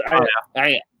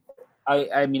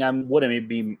I mean, I wouldn't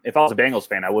be if I was a Bengals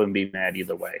fan. I wouldn't be mad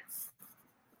either way.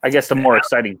 I guess the more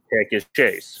exciting pick is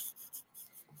Chase.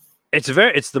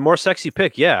 It's the more sexy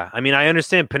pick. Yeah, I mean, I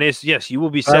understand Penei. Yes, you will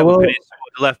be set with Penei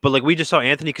left, but like we just saw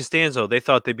Anthony Costanzo, they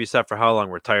thought they'd be set for how long?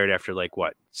 Retired after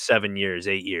 7 years,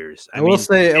 8 years. I will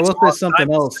say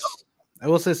something else. I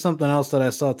will say something else that I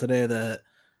saw today that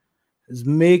is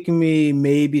making me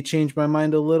maybe change my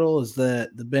mind a little. Is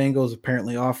that the Bengals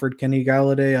apparently offered Kenny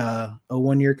Galladay a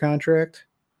 1-year contract?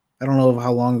 I don't know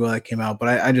how long ago that came out,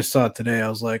 but I just saw it today. I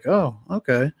was like, oh,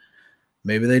 okay.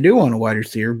 Maybe they do want a wide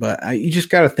receiver, but you just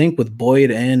got to think with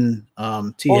Boyd and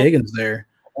Higgins there.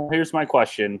 Well, here's my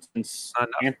question: since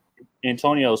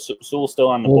Antonio Sewell's still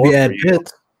on the board for you,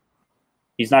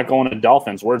 he's not going to the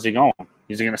Dolphins. Where's he going?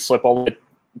 Is he going to slip all the way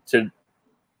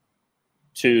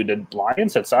to the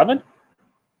Lions at 7?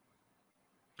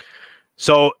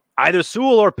 So either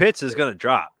Sewell or Pitts is going to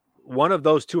drop. One of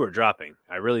those two are dropping.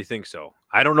 I really think so.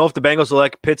 I don't know if the Bengals will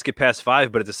let Pitts get past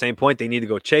 5, but at the same point, they need to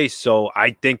go chase. So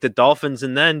I think the Dolphins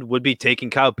and then would be taking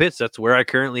Kyle Pitts. That's where I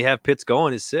currently have Pitts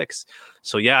going is 6.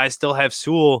 So yeah, I still have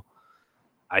Sewell.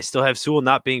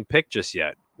 Not being picked just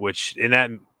yet, which in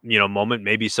that moment,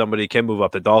 maybe somebody can move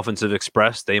up. The Dolphins have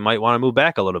expressed they might want to move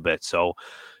back a little bit. So,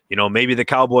 maybe the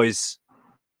Cowboys,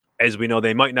 as we know,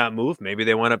 they might not move. Maybe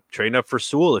they want to trade up for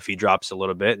Sewell if he drops a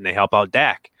little bit and they help out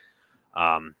Dak.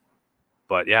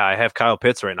 But yeah, I have Kyle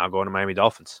Pitts right now going to Miami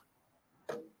Dolphins.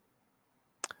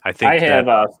 I think I have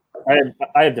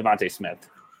Devontae Smith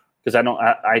because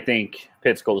I think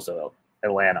Pitts goes to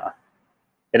Atlanta,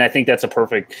 and I think that's a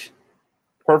perfect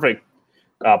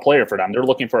player for them. They're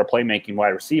looking for a playmaking wide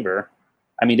receiver.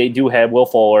 I mean, they do have Will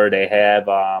Fuller. They have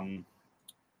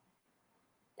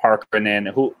Parker, and then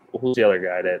who's the other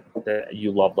guy that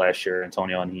you loved last year,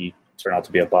 Antonio, and he turned out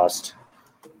to be a bust.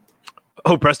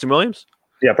 Oh, Preston Williams?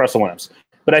 Yeah, Preston Williams.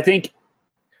 But I think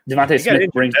Devontae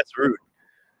Smith brings – that's rude.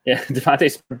 Yeah,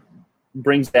 Devontae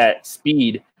brings that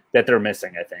speed that they're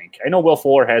missing, I think. I know Will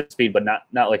Fuller has speed, but not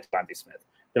like Devontae Smith.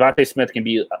 Devontae Smith can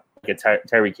be like a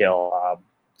Tyreek Hill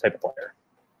type of player.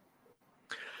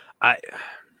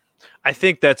 I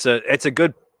think it's a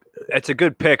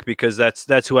good pick because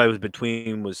that's who I was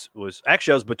between was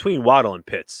actually I was between Waddle and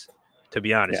Pitts, to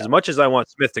be honest. Yeah. As much as I want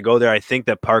Smith to go there, I think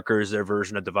that Parker is their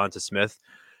version of Devonta Smith,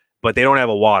 but they don't have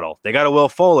a Waddle. They got a Will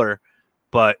Fuller,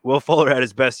 but Will Fuller had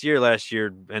his best year last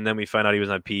year, and then we find out he was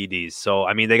on PEDs. So,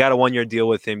 I mean, they got a 1-year deal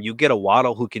with him. You get a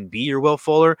Waddle who can be your Will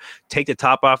Fuller, take the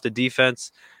top off the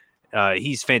defense.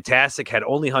 He's fantastic, had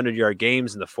only 100-yard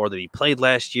games in the 4 that he played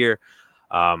last year.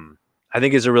 I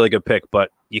think he's a really good pick,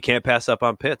 but you can't pass up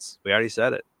on Pitts. We already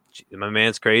said it. My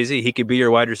man's crazy. He could be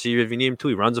your wide receiver if you need him to.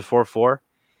 He runs a 4.4.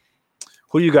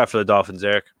 Who do you got for the Dolphins,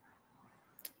 Eric?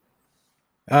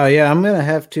 Yeah, I'm going to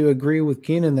have to agree with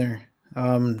Keenan there.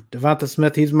 Devonta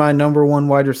Smith, he's my number 1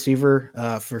 wide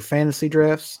receiver for fantasy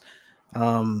drafts.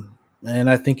 And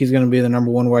I think he's going to be the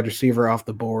number 1 wide receiver off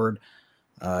the board.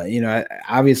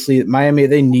 Obviously, Miami,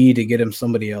 they need to get him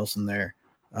somebody else in there.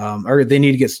 Or they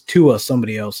need to get Tua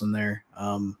somebody else in there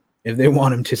if they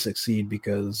want him to succeed,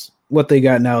 because what they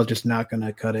got now is just not going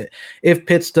to cut it. If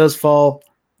Pitts does fall,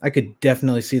 I could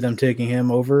definitely see them taking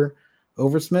him over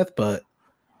Smith, but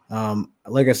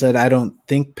like I said, I don't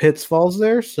think Pitts falls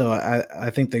there, so I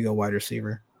think they go wide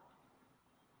receiver.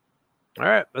 All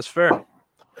right, that's fair.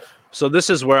 So this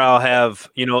is where I'll have,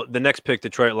 the next pick,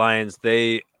 Detroit Lions.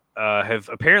 They have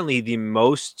apparently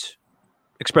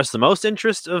expressed the most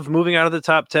interest of moving out of the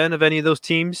top 10 of any of those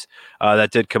teams.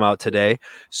 That did come out today.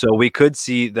 So we could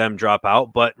see them drop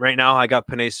out. But right now I got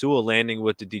Penei Sewell landing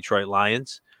with the Detroit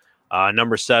Lions.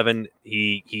 Number 7,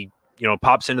 he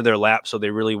pops into their lap, so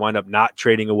they really wind up not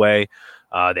trading away.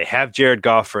 They have Jared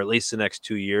Goff for at least the next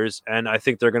 2 years, and I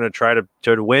think they're going to try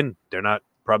to win. They're not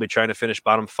probably trying to finish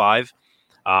bottom 5.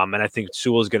 And I think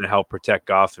Sewell is going to help protect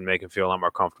Goff and make him feel a lot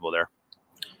more comfortable there.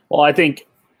 Well, I think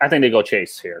they go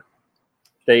Chase here.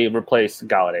 They replace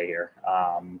Galladay here.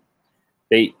 I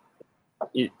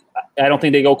don't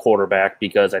think they go quarterback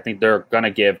because I think they're going to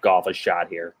give Goff a shot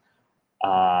here.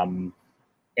 And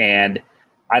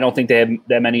I don't think they have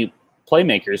that many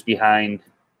playmakers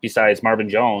besides Marvin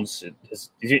Jones.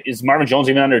 Is Marvin Jones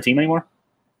even on their team anymore?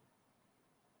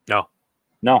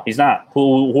 No, he's not.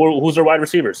 Who's their wide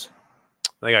receivers?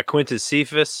 They got Quintus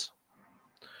Cephas.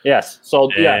 Yes.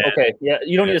 So, yeah, okay. Yeah,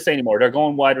 you don't need to say anymore. They're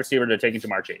going wide receiver. They're taking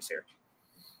Jamar Chase here.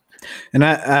 And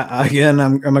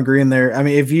I'm agreeing there. I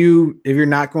mean, if you're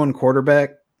not going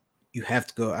quarterback, you have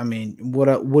to go. I mean, what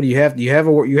do you have? You have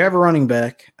a running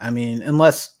back. I mean,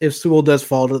 if Sewell does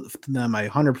fall to them, I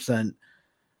 100%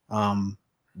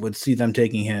 would see them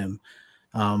taking him.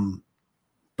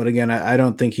 But again, I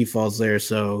don't think he falls there.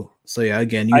 So yeah,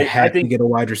 again, you have to get a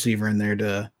wide receiver in there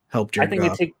to help Jared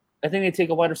Goff. I think they take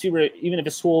a wide receiver even if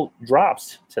a Sewell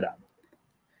drops to them.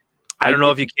 I don't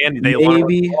know if you can. They want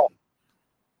to.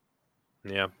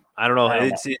 Yeah, I don't know.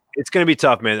 It's going to be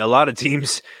tough, man. A lot of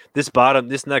teams, this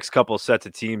next couple sets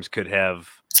of teams could have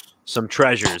some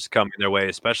treasures coming their way,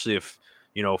 especially if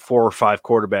 4 or 5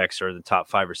 quarterbacks are in the top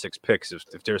 5 or 6 picks.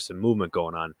 If there's some movement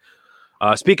going on.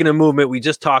 Speaking of movement, we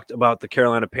just talked about the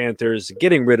Carolina Panthers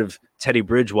getting rid of Teddy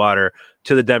Bridgewater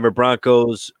to the Denver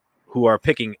Broncos, who are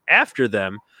picking after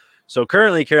them. So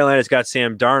currently, Carolina's got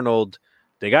Sam Darnold.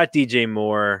 They got DJ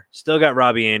Moore. Still got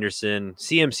Robbie Anderson.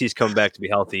 CMC's coming back to be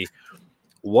healthy.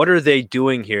 What are they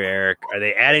doing here, Eric? Are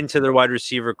they adding to their wide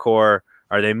receiver core?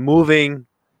 Are they moving?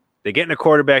 They getting a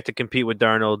quarterback to compete with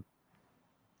Darnold?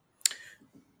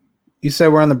 You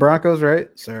said we're on the Broncos, right?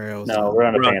 Sorry, we're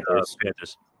on the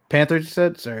Panthers. Panthers, you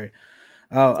said? Sorry.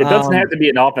 Oh, it doesn't have to be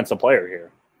an offensive player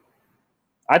here.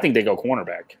 I think they go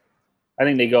cornerback. I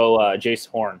think they go Jace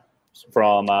Horn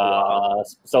from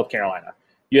South Carolina.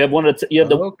 You have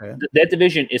that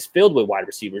division is filled with wide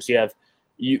receivers. You have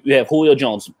Julio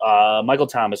Jones, Michael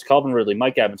Thomas, Calvin Ridley,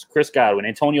 Mike Evans, Chris Godwin,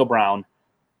 Antonio Brown.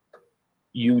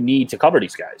 You need to cover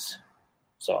these guys.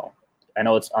 So I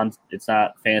know it's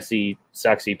not fancy,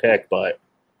 sexy pick, but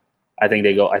I think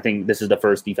they go. I think this is the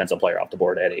first defensive player off the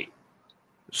board at 8.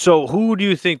 So who do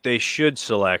you think they should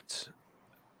select?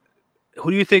 If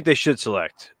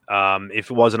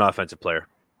it was an offensive player?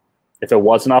 If it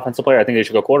was an offensive player, I think they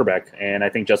should go quarterback, and I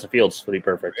think Justin Fields would be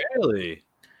perfect. Really?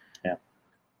 Yeah.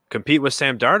 Compete with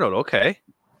Sam Darnold. Okay.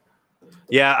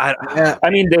 I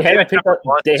mean, they haven't picked up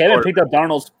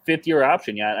Darnold's 5th-year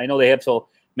option yet. I know they have till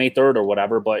May 3rd or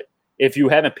whatever, but if you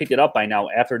haven't picked it up by now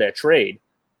after that trade,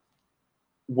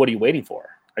 what are you waiting for?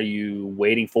 Are you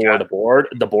waiting for the board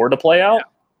to play out?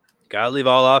 Gotta leave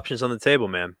all options on the table,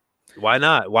 man. Why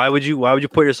not? Why would you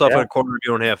put yourself in a corner if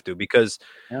you don't have to? Because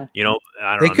I don't know.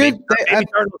 Maybe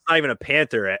Darnold's not even a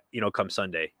Panther come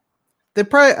Sunday. They'll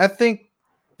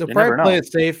probably play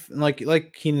it safe, and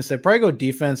like Keenan said, probably go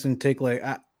defense and take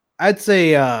I'd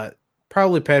say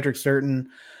probably Patrick Surtain.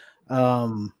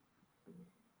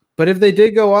 But if they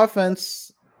did go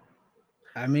offense,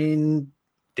 I mean,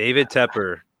 David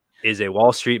Tepper is a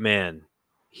Wall Street man.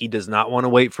 He does not want to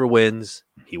wait for wins.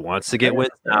 He wants to get wins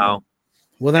now.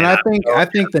 Well, then I think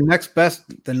the next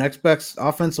best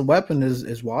offensive weapon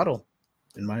is Waddle,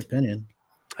 in my opinion.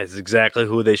 That's exactly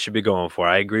who they should be going for.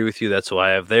 I agree with you. That's who I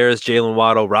have there is Jalen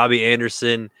Waddle. Robbie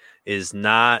Anderson is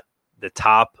not the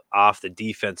top off the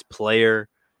defense player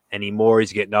anymore.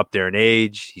 He's getting up there in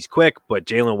age. He's quick, but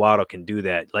Jalen Waddle can do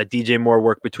that. Let DJ Moore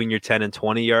work between your 10 and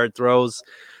 20-yard throws.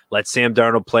 Let Sam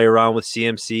Darnold play around with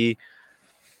CMC.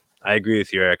 I agree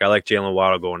with you, Eric. I like Jalen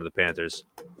Waddle going to the Panthers.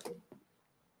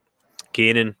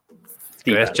 Keenan.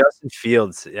 Justin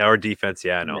Fields. Or defense.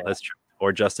 Yeah, I know. Yeah. That's true.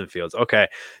 Or Justin Fields. Okay.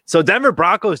 So Denver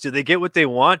Broncos, did they get what they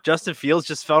want? Justin Fields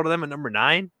just fell to them at number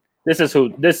 9? This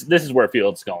is where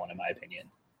Fields going, in my opinion.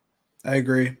 I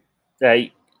agree.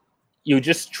 You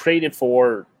just traded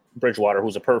for Bridgewater,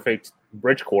 who's a perfect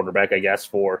bridge quarterback, I guess,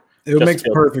 for it makes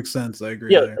perfect sense. I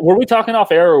agree. Yeah. There. Were we talking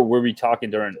off air or were we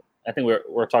talking during I think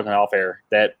we're talking off air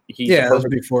that he's that was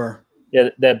before. Yeah,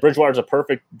 that Bridgewater's a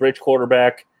perfect bridge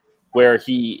quarterback where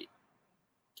he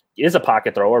is a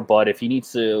pocket thrower, but if he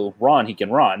needs to run, he can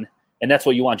run. And that's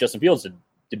what you want Justin Fields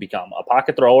to become, a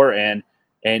pocket thrower. And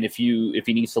if he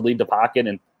needs to leave the pocket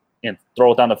and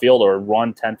throw it down the field or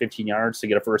run 10, 15 yards to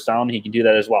get a first down, he can do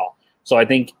that as well. So I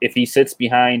think if he sits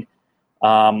behind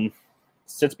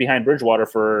Bridgewater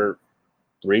for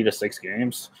 3 to 6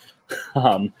 games,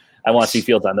 I want to see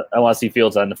Fields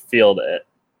on the field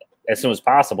as soon as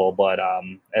possible. But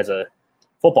as a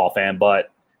football fan,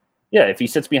 but yeah, if he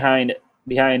sits behind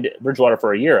Bridgewater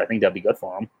for a year, I think that'd be good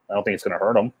for him. I don't think it's going to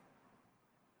hurt him.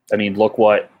 I mean, look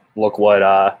what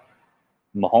Mahomes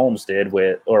did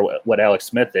or what Alex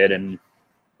Smith did,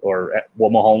 or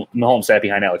what Mahomes sat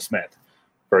behind Alex Smith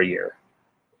for a year.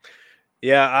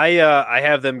 Yeah, I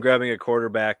have them grabbing a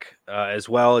quarterback as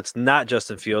well. It's not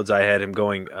Justin Fields. I had him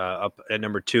going up at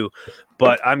number 2,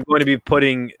 but I'm going to be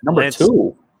putting number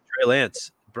 2, Trey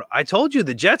Lance. I told you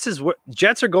the Jets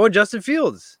are going Justin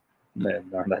Fields. No,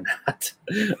 they're not.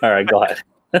 All right, go ahead.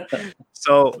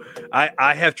 So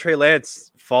I have Trey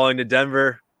Lance falling to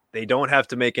Denver. They don't have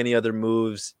to make any other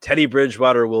moves. Teddy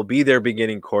Bridgewater will be their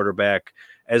beginning quarterback.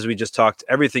 As we just talked,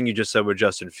 everything you just said with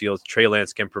Justin Fields, Trey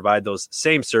Lance can provide those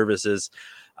same services.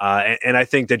 And I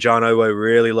think that John Elway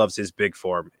really loves his big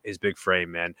frame,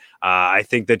 man. I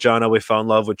think that John Elway fell in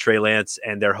love with Trey Lance,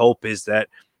 and their hope is that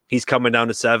he's coming down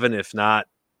to 7, he's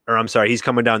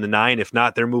coming down to 9. If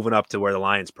not, they're moving up to where the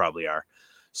Lions probably are.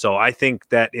 So I think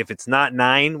that if it's not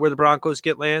 9 where the Broncos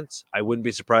get Lance, I wouldn't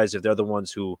be surprised if they're the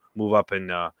ones who move up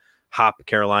and hop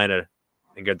Carolina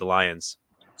and get the Lions.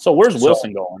 So where's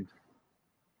Wilson going?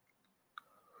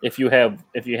 If you have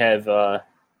him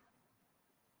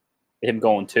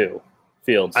going to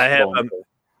Fields,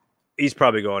 he's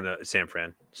probably going to San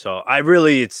Fran. So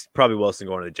it's probably Wilson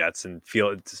going to the Jets and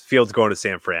Fields going to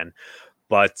San Fran.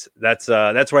 But that's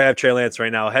where I have Trey Lance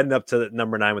right now, heading up to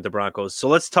number 9 with the Broncos. So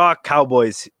let's talk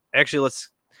Cowboys. Actually,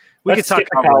 we can talk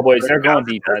Cowboys. They're going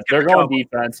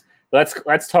defense.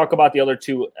 Let's talk about the other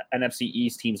 2 NFC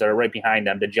East teams that are right behind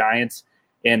them, the Giants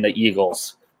and the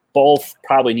Eagles. Both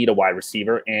probably need a wide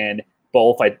receiver, and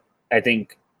both I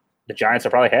think the Giants are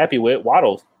probably happy with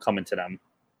Waddle coming to them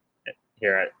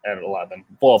here at 11.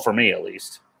 Well, for me at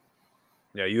least.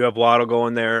 Yeah, you have Waddle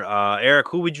going there. Eric,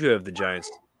 who would you have the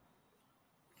Giants?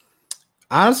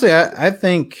 Honestly, I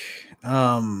think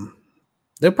they'll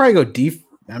probably go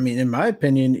in my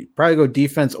opinion, probably go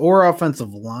defense or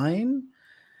offensive line.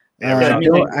 I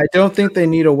don't think they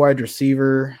need a wide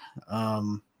receiver.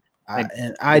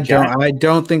 I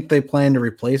don't think they plan to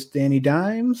replace Danny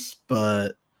Dimes,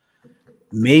 but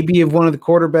maybe if one of the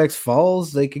quarterbacks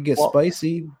falls, they could get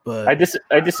spicy. But I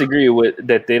disagree with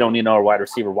that. They don't need another wide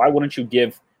receiver. Why wouldn't you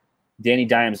give Danny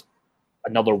Dimes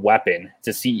another weapon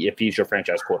to see if he's your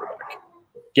franchise quarterback?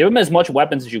 Give him as much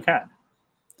weapons as you can.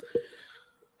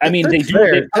 I mean, they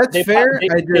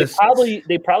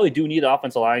probably do need an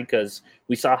offensive line because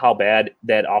we saw how bad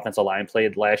that offensive line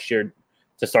played last year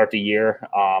to start the year.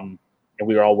 And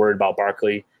we were all worried about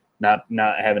Barkley not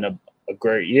having a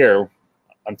great year.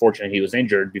 unfortunately he was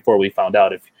injured before we found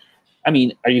out if. I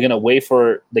mean, are you going to wait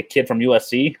for the kid from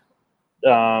USC,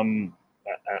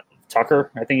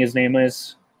 Tucker? I think his name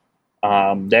is.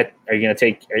 That are you going to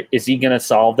take? Is he going to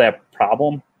solve that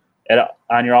problem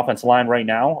on your offensive line right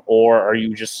now, or are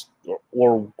you just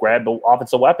or grab the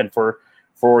offensive weapon for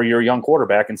your young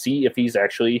quarterback and see if he's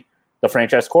actually the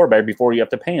franchise quarterback before you have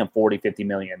to pay him 40-50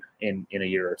 million in a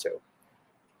year or two?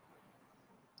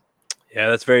 Yeah,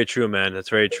 that's very true, man. That's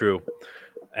very true.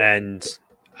 And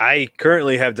I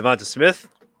currently have Devonta Smith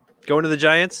going to the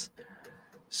Giants,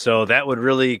 so that would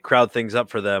really crowd things up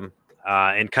for them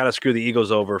and kind of screw the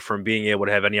Eagles over from being able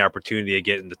to have any opportunity to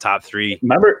get in the top 3.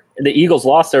 Remember, the Eagles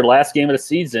lost their last game of the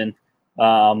season.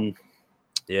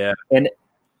 Yeah. And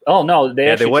oh no, they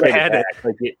actually would have traded had back. it.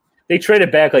 Like they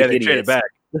traded back like they idiots. traded back.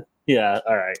 Yeah,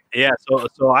 all right. Yeah,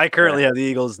 so I currently have the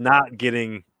Eagles not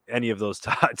getting any of those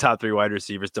top 3 wide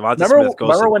receivers. Devonta Smith goes.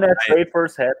 Remember when that trade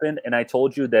first happened, and I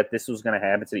told you that this was going to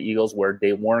happen to the Eagles, where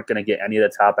they weren't going to get any of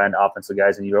the top end offensive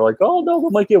guys, and you were like, "Oh no, we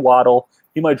might get Waddle.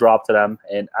 He might drop to them,"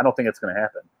 and I don't think it's going to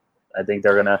happen. I think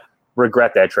they're going to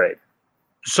regret that trade.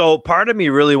 So part of me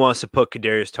really wants to put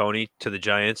Kadarius Toney to the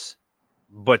Giants,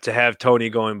 but to have Toney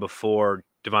going before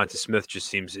Devonta Smith just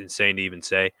seems insane to even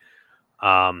say.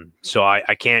 So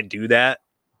I can't do that.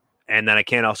 And then I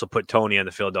can't also put Toney on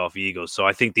the Philadelphia Eagles. So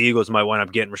I think the Eagles might wind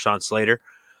up getting Rashawn Slater.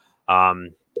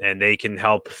 And they can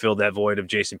help fill that void of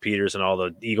Jason Peters and all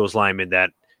the Eagles linemen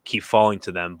that keep falling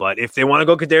to them. But if they want to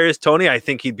go Kadarius Toney, I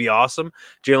think he'd be awesome.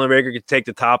 Jalen Reagor could take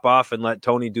the top off and let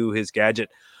Toney do his gadget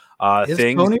Is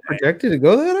things. Toney projected to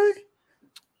go that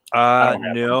high?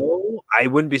 No, I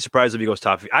wouldn't be surprised if he goes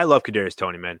top. I love Kadarius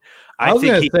Toney, man. I was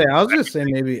going to say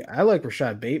maybe I like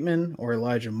Rashad Bateman or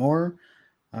Elijah Moore.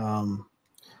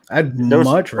 I'd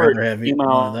much rather have one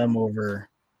of them over.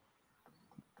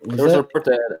 There was a report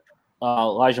that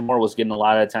Elijah Moore was getting a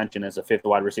lot of attention as a 5th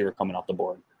wide receiver coming off the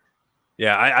board.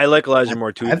 Yeah, I like Elijah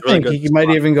Moore too. I think he might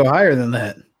even go higher than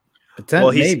that.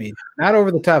 Maybe not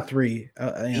over the top 3.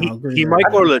 He might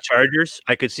go to the Chargers.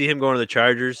 I could see him going to the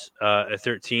Chargers at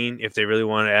 13 if they really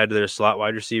want to add to their slot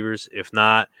wide receivers. If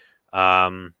not,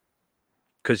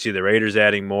 could see the Raiders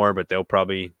adding more, but they'll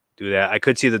probably do that. I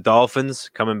could see the Dolphins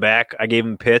coming back. I gave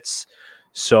him Pitts.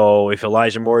 So if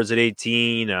Elijah Moore is at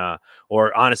 18,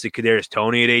 or honestly Kadarius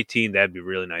Toney at 18, that'd be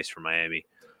really nice for Miami.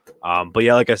 But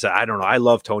yeah, like I said, I don't know. I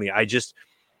love Toney.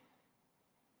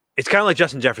 It's kind of like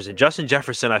Justin Jefferson. Justin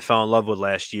Jefferson I fell in love with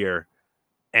last year,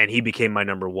 and he became my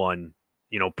number 1,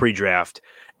 pre-draft.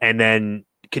 And then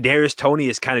Kadarius Toney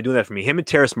is kind of doing that for me. Him and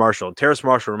Terrace Marshall. Terrace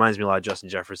Marshall reminds me a lot of Justin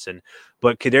Jefferson.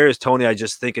 But Kadarius Toney, I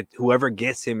just think whoever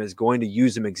gets him is going to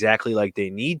use him exactly like they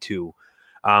need to,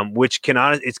 which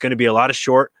it's going to be a lot of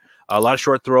short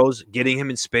throws, getting him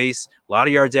in space, a lot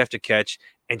of yards after catch,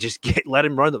 and just let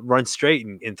him run straight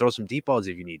and throw some deep balls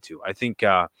if you need to. I think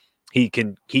he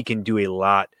can do a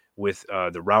lot with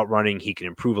the route running. He can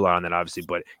improve a lot on that, obviously,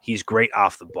 but he's great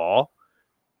off the ball.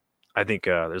 I think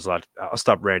there's a lot. I'll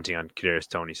stop ranting on Kadarius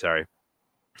Toney. Sorry.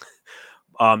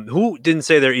 Who didn't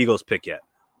say their Eagles pick yet?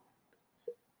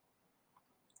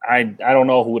 I don't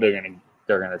know who they're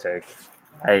gonna take.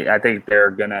 I think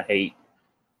they're gonna hate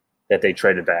that they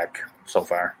traded back so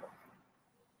far.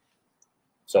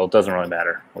 So it doesn't really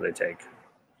matter what they take.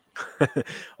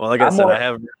 Well, like I said, I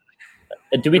have.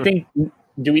 Do we think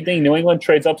New England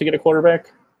trades up to get a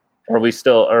quarterback, or we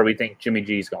think Jimmy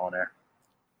G's going there?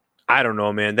 I don't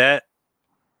know, man. That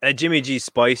Jimmy G's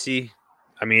spicy.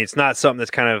 I mean, it's not something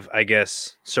that's kind of, I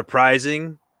guess,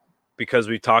 surprising because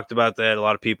we've talked about that. A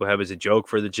lot of people have as a joke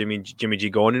for the Jimmy G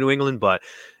going to New England. But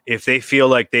if they feel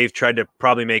like they've tried to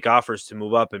probably make offers to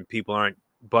move up and people aren't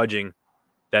budging,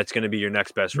 that's going to be your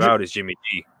next best route is Jimmy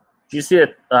G. Do you see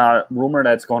a rumor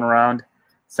that's going around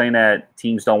saying that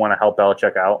teams don't want to help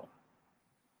Belichick out?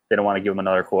 They don't want to give him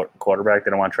another quarterback.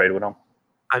 They don't want to trade with him.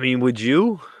 I mean, would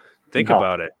you think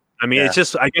about it? I mean, It's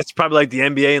just, I guess it's probably like the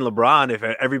NBA and LeBron. If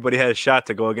everybody had a shot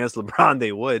to go against LeBron,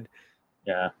 they would.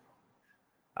 Yeah.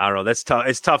 I don't know. That's tough.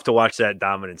 It's tough to watch that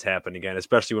dominance happen again,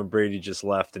 especially when Brady just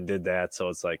left and did that. So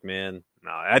it's like, man, no.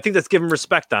 I think that's giving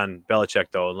respect on Belichick,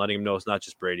 though, and letting him know it's not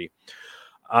just Brady.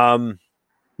 One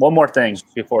more thing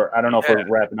before, I don't know if we're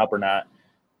wrapping up or not.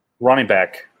 Running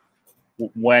back.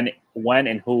 When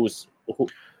and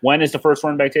when is the first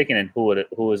running back taken and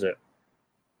who is it?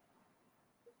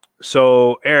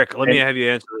 So, Eric, let me have you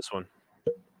answer this one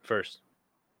first.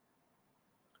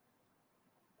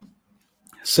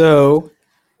 So,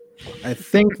 I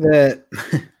think that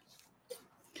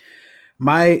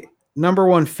my number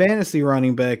 1 fantasy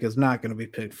running back is not going to be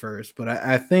picked first, but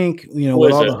I think,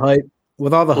 with all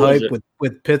the hype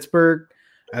with Pittsburgh,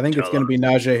 I think it's going to be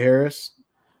Najee Harris.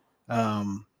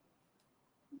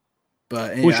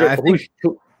 But who's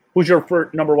your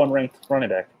number one ranked running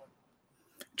back?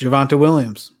 Javonte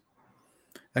Williams.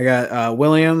 I got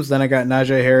Williams, then I got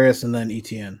Najee Harris, and then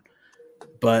ETN.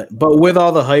 But with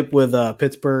all the hype with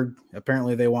Pittsburgh,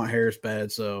 apparently they want Harris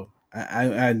bad. So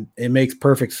I it makes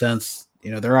perfect sense.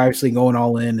 They're obviously going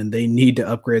all in, and they need to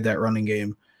upgrade that running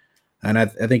game. And I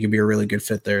think it'd be a really good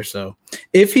fit there. So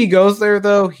if he goes there,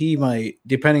 though, he might,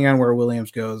 depending on where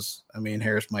Williams goes. I mean,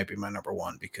 Harris might be my number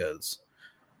one because,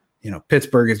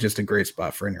 Pittsburgh is just a great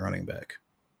spot for any running back.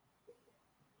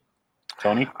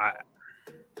 Tony?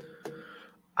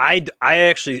 I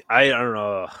don't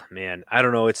know, man. I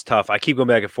don't know. It's tough. I keep going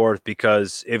back and forth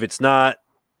because if it's not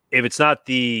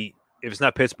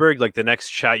Pittsburgh, like the next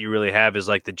shot you really have is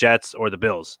like the Jets or the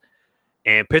Bills.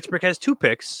 And Pittsburgh has 2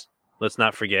 picks. Let's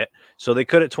not forget. So they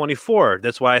could at 24.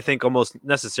 That's why I think almost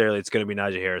necessarily it's going to be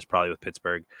Najee Harris probably with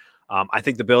Pittsburgh. I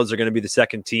think the Bills are going to be the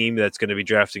second team that's going to be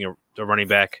drafting a running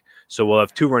back. So we'll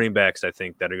have 2 running backs, I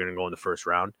think, that are going to go in the first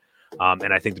round.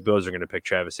 And I think the Bills are going to pick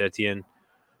Travis Etienne.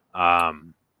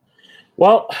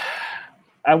 Well,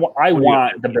 I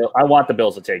want the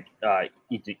Bills to take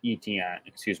Etienne.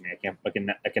 Excuse me, I can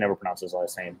never pronounce his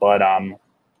last name. But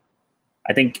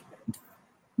I think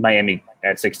Miami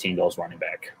at 16 goes running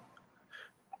back.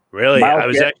 Really?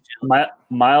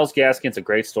 Myles Gaskin's a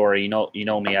great story. You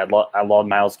know me. I love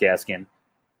Myles Gaskin.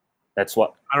 That's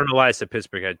what. I don't know why I said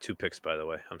Pittsburgh had 2 picks. By the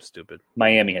way, I'm stupid.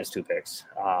 Miami has 2 picks.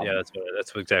 Yeah,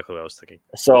 that's exactly what I was thinking.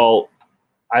 So,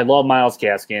 I love Myles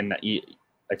Gaskin.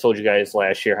 I told you guys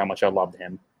last year how much I loved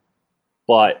him,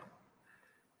 but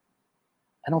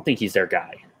I don't think he's their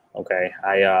guy. Okay,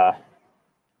 I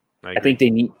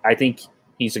think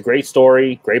he's a great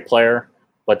story, great player,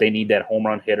 but they need that home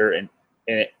run hitter. And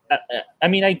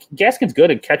Gaskin's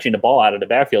good at catching the ball out of the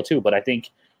backfield too, but I think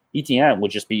ETN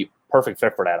would just be perfect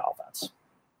fit for that offense.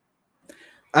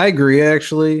 I agree.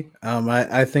 Actually,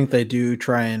 I think they do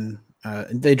try and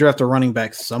they draft a running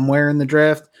back somewhere in the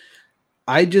draft.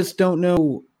 I just don't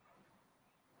know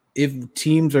if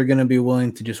teams are going to be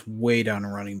willing to just wait on a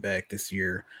running back this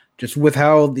year. Just with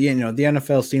how the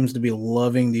NFL seems to be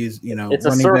loving these, it's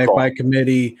running back by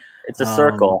committee. It's a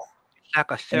circle.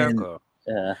 Like a circle.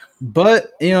 Yeah.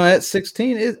 But at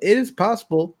 16, it is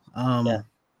possible. Yeah.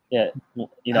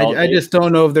 I just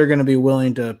don't know if they're going to be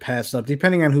willing to pass up,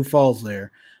 depending on who falls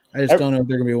there. I just don't know if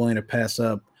they're going to be willing to pass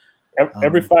up.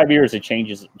 Every 5 years, it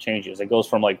changes. It goes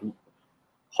from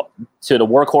to the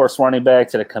workhorse running back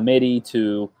to the committee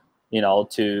to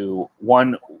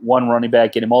one running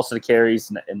back getting most of the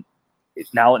carries, and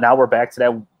now we're back to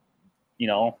that.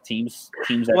 Teams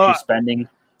actually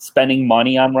spending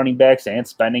money on running backs and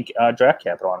spending draft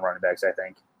capital on running backs.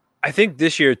 I think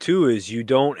this year too is you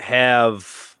don't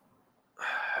have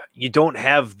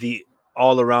the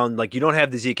all around, like you don't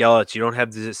have the Zeke Elliott's, you don't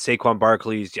have the Saquon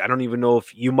Barkley's. I don't even know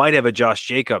if you might have a Josh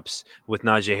Jacobs with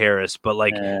Najee Harris, but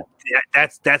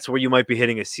that's where you might be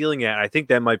hitting a ceiling at. I think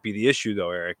that might be the issue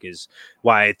though, Eric, is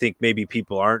why I think maybe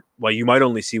people aren't. Well, you might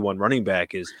only see one running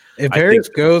back is if Harris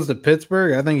goes to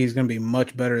Pittsburgh, I think he's going to be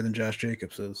much better than Josh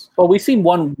Jacobs is. Well, we've seen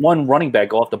one running back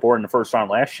go off the board in the first round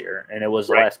last year, and it was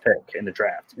the last pick in the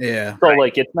draft. Yeah. So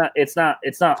it's not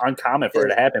uncommon for it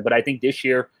to happen, but I think this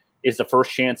year is the first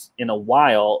chance in a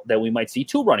while that we might see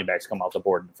 2 running backs come off the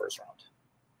board in the first round.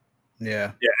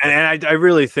 Yeah. Yeah, and I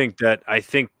really think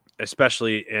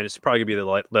especially, and it's probably going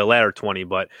to be the latter 20,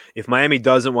 but if Miami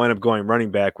doesn't wind up going running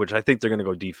back, which I think they're going to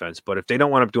go defense, but if they don't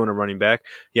wind up doing a running back,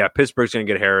 yeah, Pittsburgh's going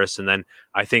to get Harris, and then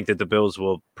I think that the Bills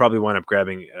will probably wind up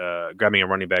grabbing a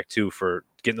running back too for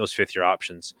getting those 5th-year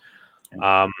options.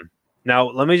 Now,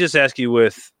 let me just ask you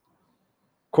with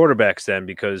quarterbacks then,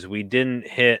 because we didn't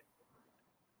hit –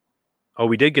 oh,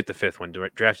 we did get the 5th one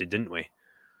drafted, didn't we?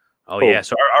 Oh, yeah.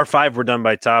 So our 5 were done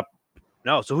by top.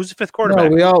 No, so who's the 5th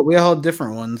quarterback? No, we all had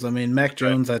different ones. I mean, Mac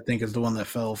Jones, I think, is the one that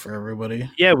fell for everybody.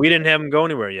 Yeah, we didn't have him go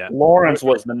anywhere yet. Lawrence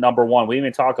was the number 1. We didn't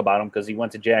even talk about him because he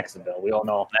went to Jacksonville. We all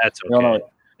know. That's okay.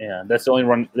 Yeah, that's the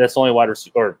only wide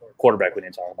receiver or quarterback we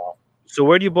didn't talk about. So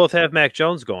where do you both have Mac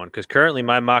Jones going? Because currently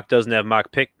my mock doesn't have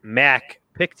Mac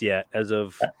picked yet as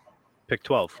of pick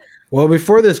 12. Well,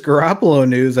 before this Garoppolo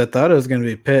news, I thought it was going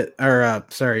to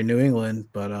be New England,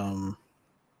 but now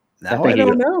I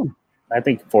don't know. I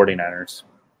think 49ers.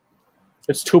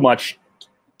 It's too much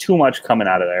coming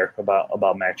out of there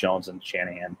about Mac Jones and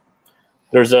Shanahan.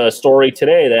 There's a story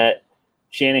today that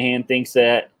Shanahan thinks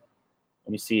that.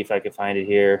 Let me see if I can find it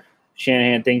here.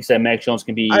 Shanahan thinks that Mac Jones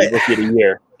can be Rookie of the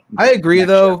Year. I agree,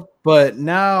 though, but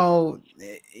now,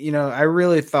 I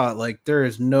really thought there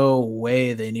is no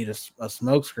way they need a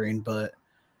smokescreen, but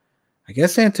I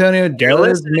guess Antonio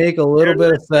does make a little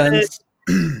bit of sense.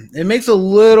 It makes a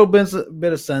little bit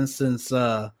of sense since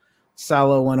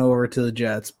Salah went over to the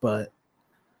Jets, but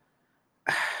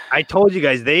I told you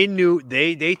guys they knew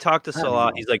they talked to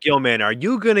Salah. He's like, "Yo, man, are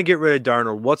you gonna get rid of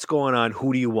Darnold? What's going on?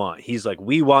 Who do you want?" He's like,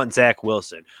 "We want Zach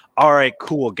Wilson." All right,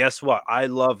 cool. Guess what? I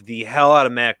love the hell out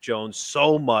of Mac Jones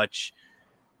so much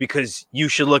because you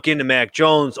should look into Mac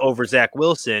Jones over Zach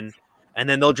Wilson, and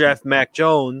then they'll draft Mac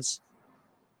Jones,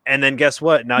 and then guess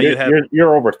what? Now you're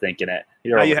overthinking it.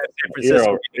 You have San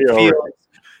Francisco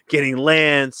getting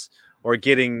Lance or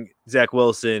getting Zach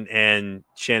Wilson, and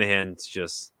Shanahan's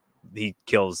just. He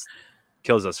kills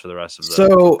us for the rest of the.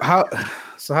 So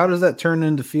how does that turn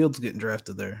into Fields getting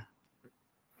drafted there?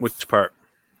 Which part?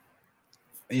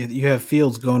 You have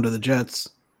Fields going to the Jets.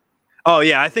 Oh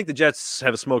yeah, I think the Jets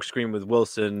have a smoke screen with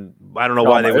Wilson. I don't know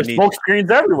why they would need smoke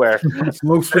screens everywhere.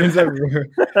 Smoke screens everywhere.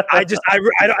 I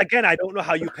don't know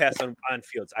how you pass on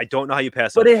Fields. I don't know how you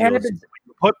pass but on it Fields. Happens,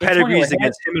 put pedigrees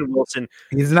against him and Wilson.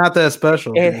 He's not that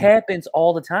special. It happens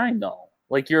all the time though.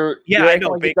 Like I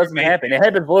know like it doesn't happen. It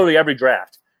happens literally every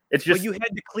draft. It's just you had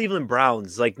the Cleveland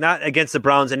Browns, like not against the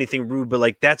Browns, anything rude, but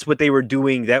like that's what they were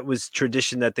doing. That was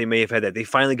tradition that they may have had. That they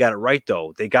finally got it right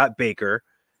though. They got Baker,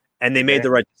 and they made the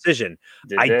right decision.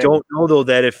 Don't know though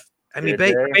that if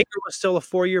Baker was still a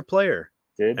 4-year player.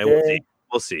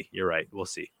 We'll see. You're right. We'll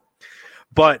see.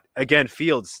 But again,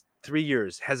 Fields 3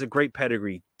 years has a great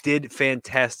pedigree. Did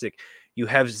fantastic. You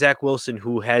have Zach Wilson,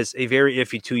 who has a very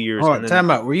iffy 2 years. Oh,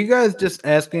 time out. Were you guys just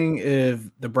asking if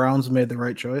the Browns made the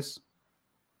right choice?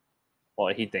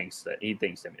 Well, he thinks they made the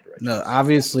right choice. No,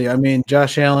 obviously. I mean,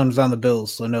 Josh Allen was on the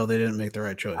Bills, so no, they didn't make the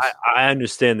right choice. I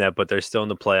understand that, but they're still in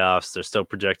the playoffs. They're still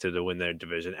projected to win their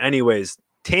division. Anyways,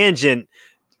 tangent.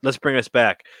 Let's bring us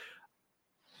back.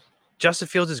 Justin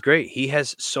Fields is great. He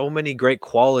has so many great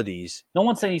qualities. No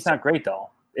one's saying he's not great,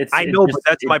 though. But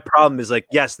that's my problem is like,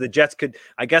 yes, the Jets could,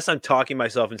 I guess I'm talking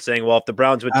myself and saying, well, if the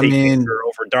Browns would take Baker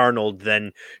over Darnold,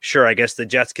 then sure, I guess the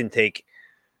Jets can take,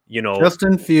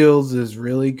 Justin Fields is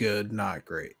really good, not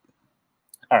great.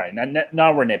 All right.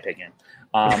 Now we're nitpicking.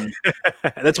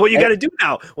 That's what you got to do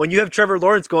now. When you have Trevor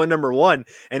Lawrence going number 1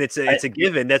 and it's a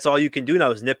given, that's all you can do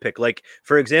now is nitpick. Like,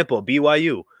 for example,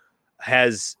 BYU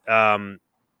has,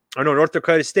 North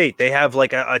Dakota State, they have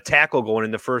like a tackle going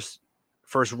in the first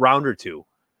round or two.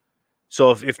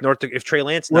 So if Trey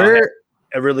Lance now had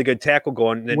a really good tackle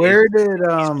going, then where did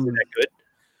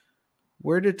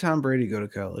Tom Brady go to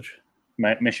college?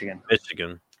 Michigan.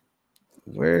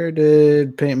 Where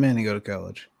did Peyton Manning go to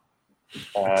college?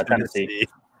 Tennessee.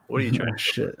 What are you trying?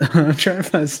 Shit, I'm trying to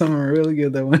find someone really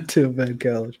good that went to a bad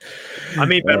college. Ben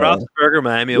Roethlisberger,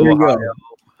 Miami,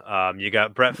 Ohio. You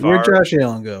got Brett Favre. Where'd Josh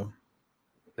Allen go?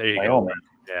 There you go.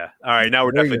 Yeah. All right. Now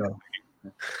we're definitely.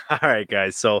 All right,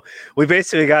 guys. So we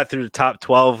basically got through the top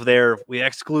 12 there. We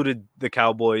excluded the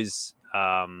Cowboys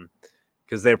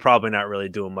because they're probably not really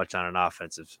doing much on an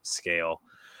offensive scale.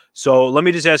 So let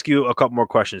me just ask you a couple more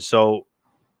questions. So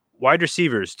wide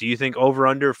receivers, do you think over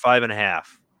under 5.5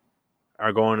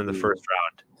 are going in the first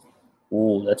round?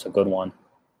 Ooh, that's a good one.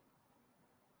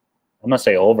 I'm going to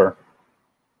say over.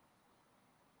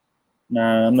 No,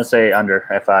 I'm going to say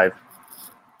under at 5.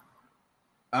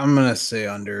 I'm going to say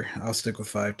under. I'll stick with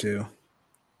 5 too.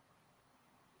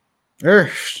 You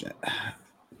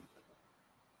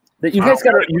guys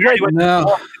got to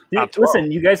listen.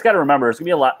 You guys got to remember,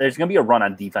 there's gonna be a run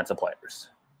on defensive players.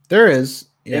 There is,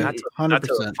 yeah,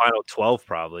 100%. Final 12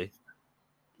 probably.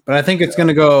 But I think it's going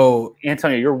to go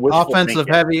Antonio. You're offensive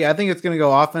heavy. I think it's going to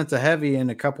go offensive heavy and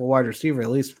a couple wide receiver.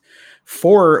 At least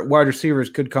 4 wide receivers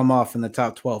could come off in the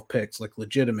top 12 picks, like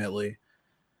legitimately.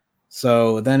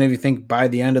 So then, if you think by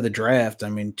the end of the draft,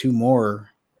 2 more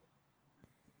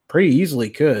pretty easily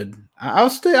could. I'm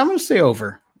going to stay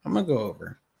over. I'm going to go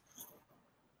over.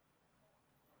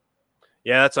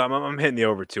 Yeah, I'm hitting the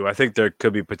over too. I think there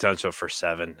could be potential for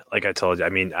 7. Like I told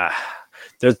you,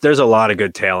 there's a lot of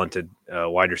good talented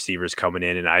wide receivers coming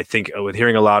in, and I think with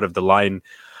hearing a lot of the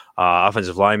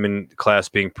offensive lineman class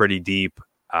being pretty deep,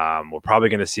 we're probably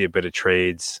going to see a bit of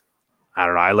trades. I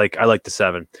don't know. I like the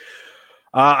 7.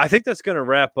 I think that's going to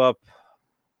wrap up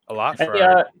a lot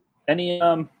for any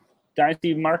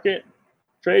dynasty market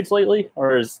trades lately,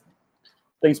 or has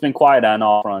things been quiet on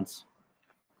all fronts?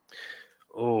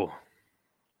 Oh.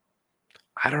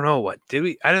 I don't know what did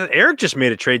we. Eric just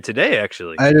made a trade today.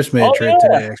 Actually, I just made a trade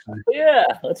today. Actually, yeah.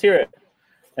 Let's hear it,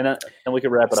 and we can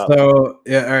wrap it up. So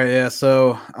yeah, all right, yeah.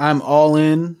 So I'm all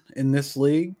in this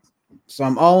league. So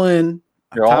I'm all in.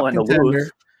 You're all in to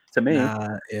lose to me.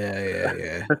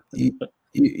 Yeah.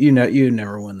 you know, you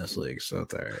never win this league, so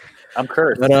it's all right. I'm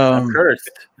cursed. But, I'm cursed.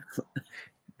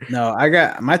 No, I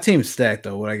got my team stacked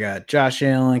though. What I got: Josh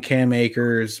Allen, Cam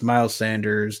Akers, Miles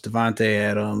Sanders, Devontae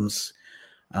Adams.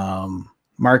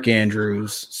 Mark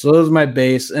Andrews. So those are my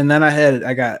base. And then I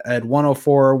had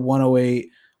 104,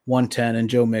 108, 110, and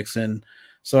Joe Mixon.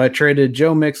 So I traded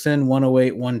Joe Mixon,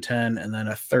 108, 110, and then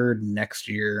a third next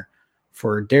year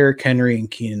for Derrick Henry and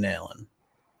Keenan Allen.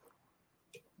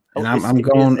 And I'm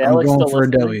going for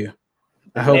a W.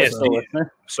 I hope so.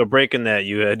 So breaking that,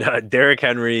 you had Derrick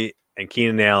Henry and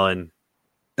Keenan Allen.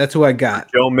 That's who I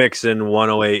got. Joe Mixon,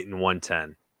 108 and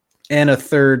 110. And a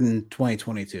third in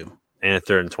 2022.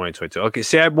 Okay,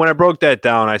 see, when I broke that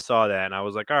down, I saw that, and I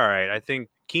was like, all right, I think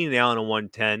Keenan Allen at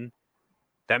 110,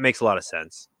 that makes a lot of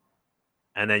sense.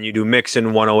 And then you do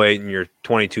Mixon 108 and your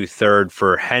 22 third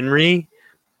for Henry.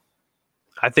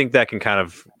 I think that can kind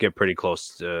of get pretty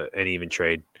close to an even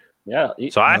trade. Yeah.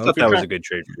 So I thought that was a good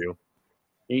trade for you.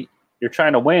 You're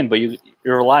trying to win, but you're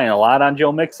relying a lot on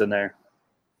Joe Mixon there.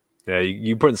 Yeah,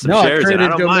 you putting some shares in.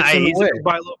 I don't mind. I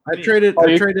traded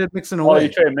Mixon away. Oh, you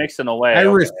traded Mixon away. I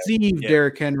received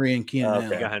Derrick Henry and Keenan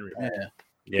Allen. Got Henry.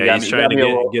 Yeah, he's trying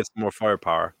to get some more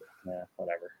firepower. Yeah,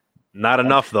 whatever. Not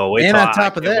enough though. On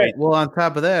top of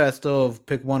that, I still have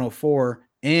pick 104,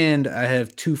 and I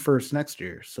have 2 firsts next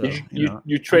year. So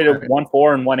you traded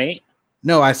 1-4 and 1-8?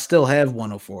 No, I still have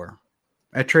 104.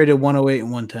 I traded 108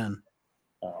 and 110.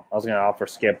 Oh, I was going to offer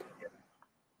Skip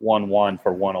 1-1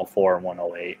 for 104 and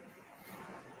 108.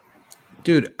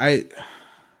 Dude, No,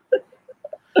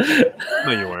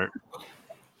 you weren't.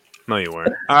 All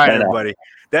right, everybody.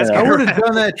 I would have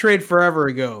done that trade forever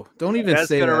ago. Don't even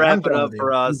say that. That's going to wrap it up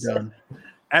for us.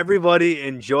 Everybody,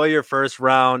 enjoy your first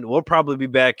round. We'll probably be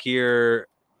back here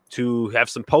to have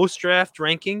some post-draft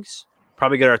rankings.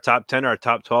 Probably get our top 10, our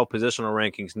top 12 positional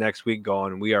rankings next week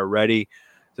going. We are ready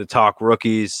to talk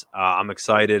rookies. I'm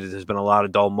excited. There's been a lot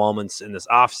of dull moments in this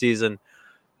offseason,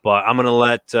 but I'm going to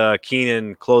let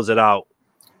Keenan close it out.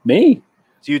 Me?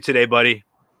 It's you today, buddy.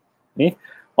 Me?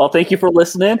 Well, thank you for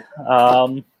listening.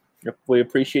 We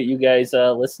appreciate you guys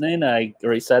listening. I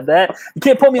already said that. You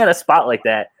can't put me on a spot like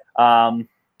that.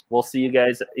 We'll see you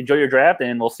guys. Enjoy your draft,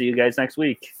 and we'll see you guys next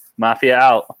week. Mafia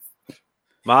out.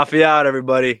 Mafia out,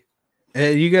 everybody.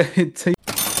 Hey, you guys.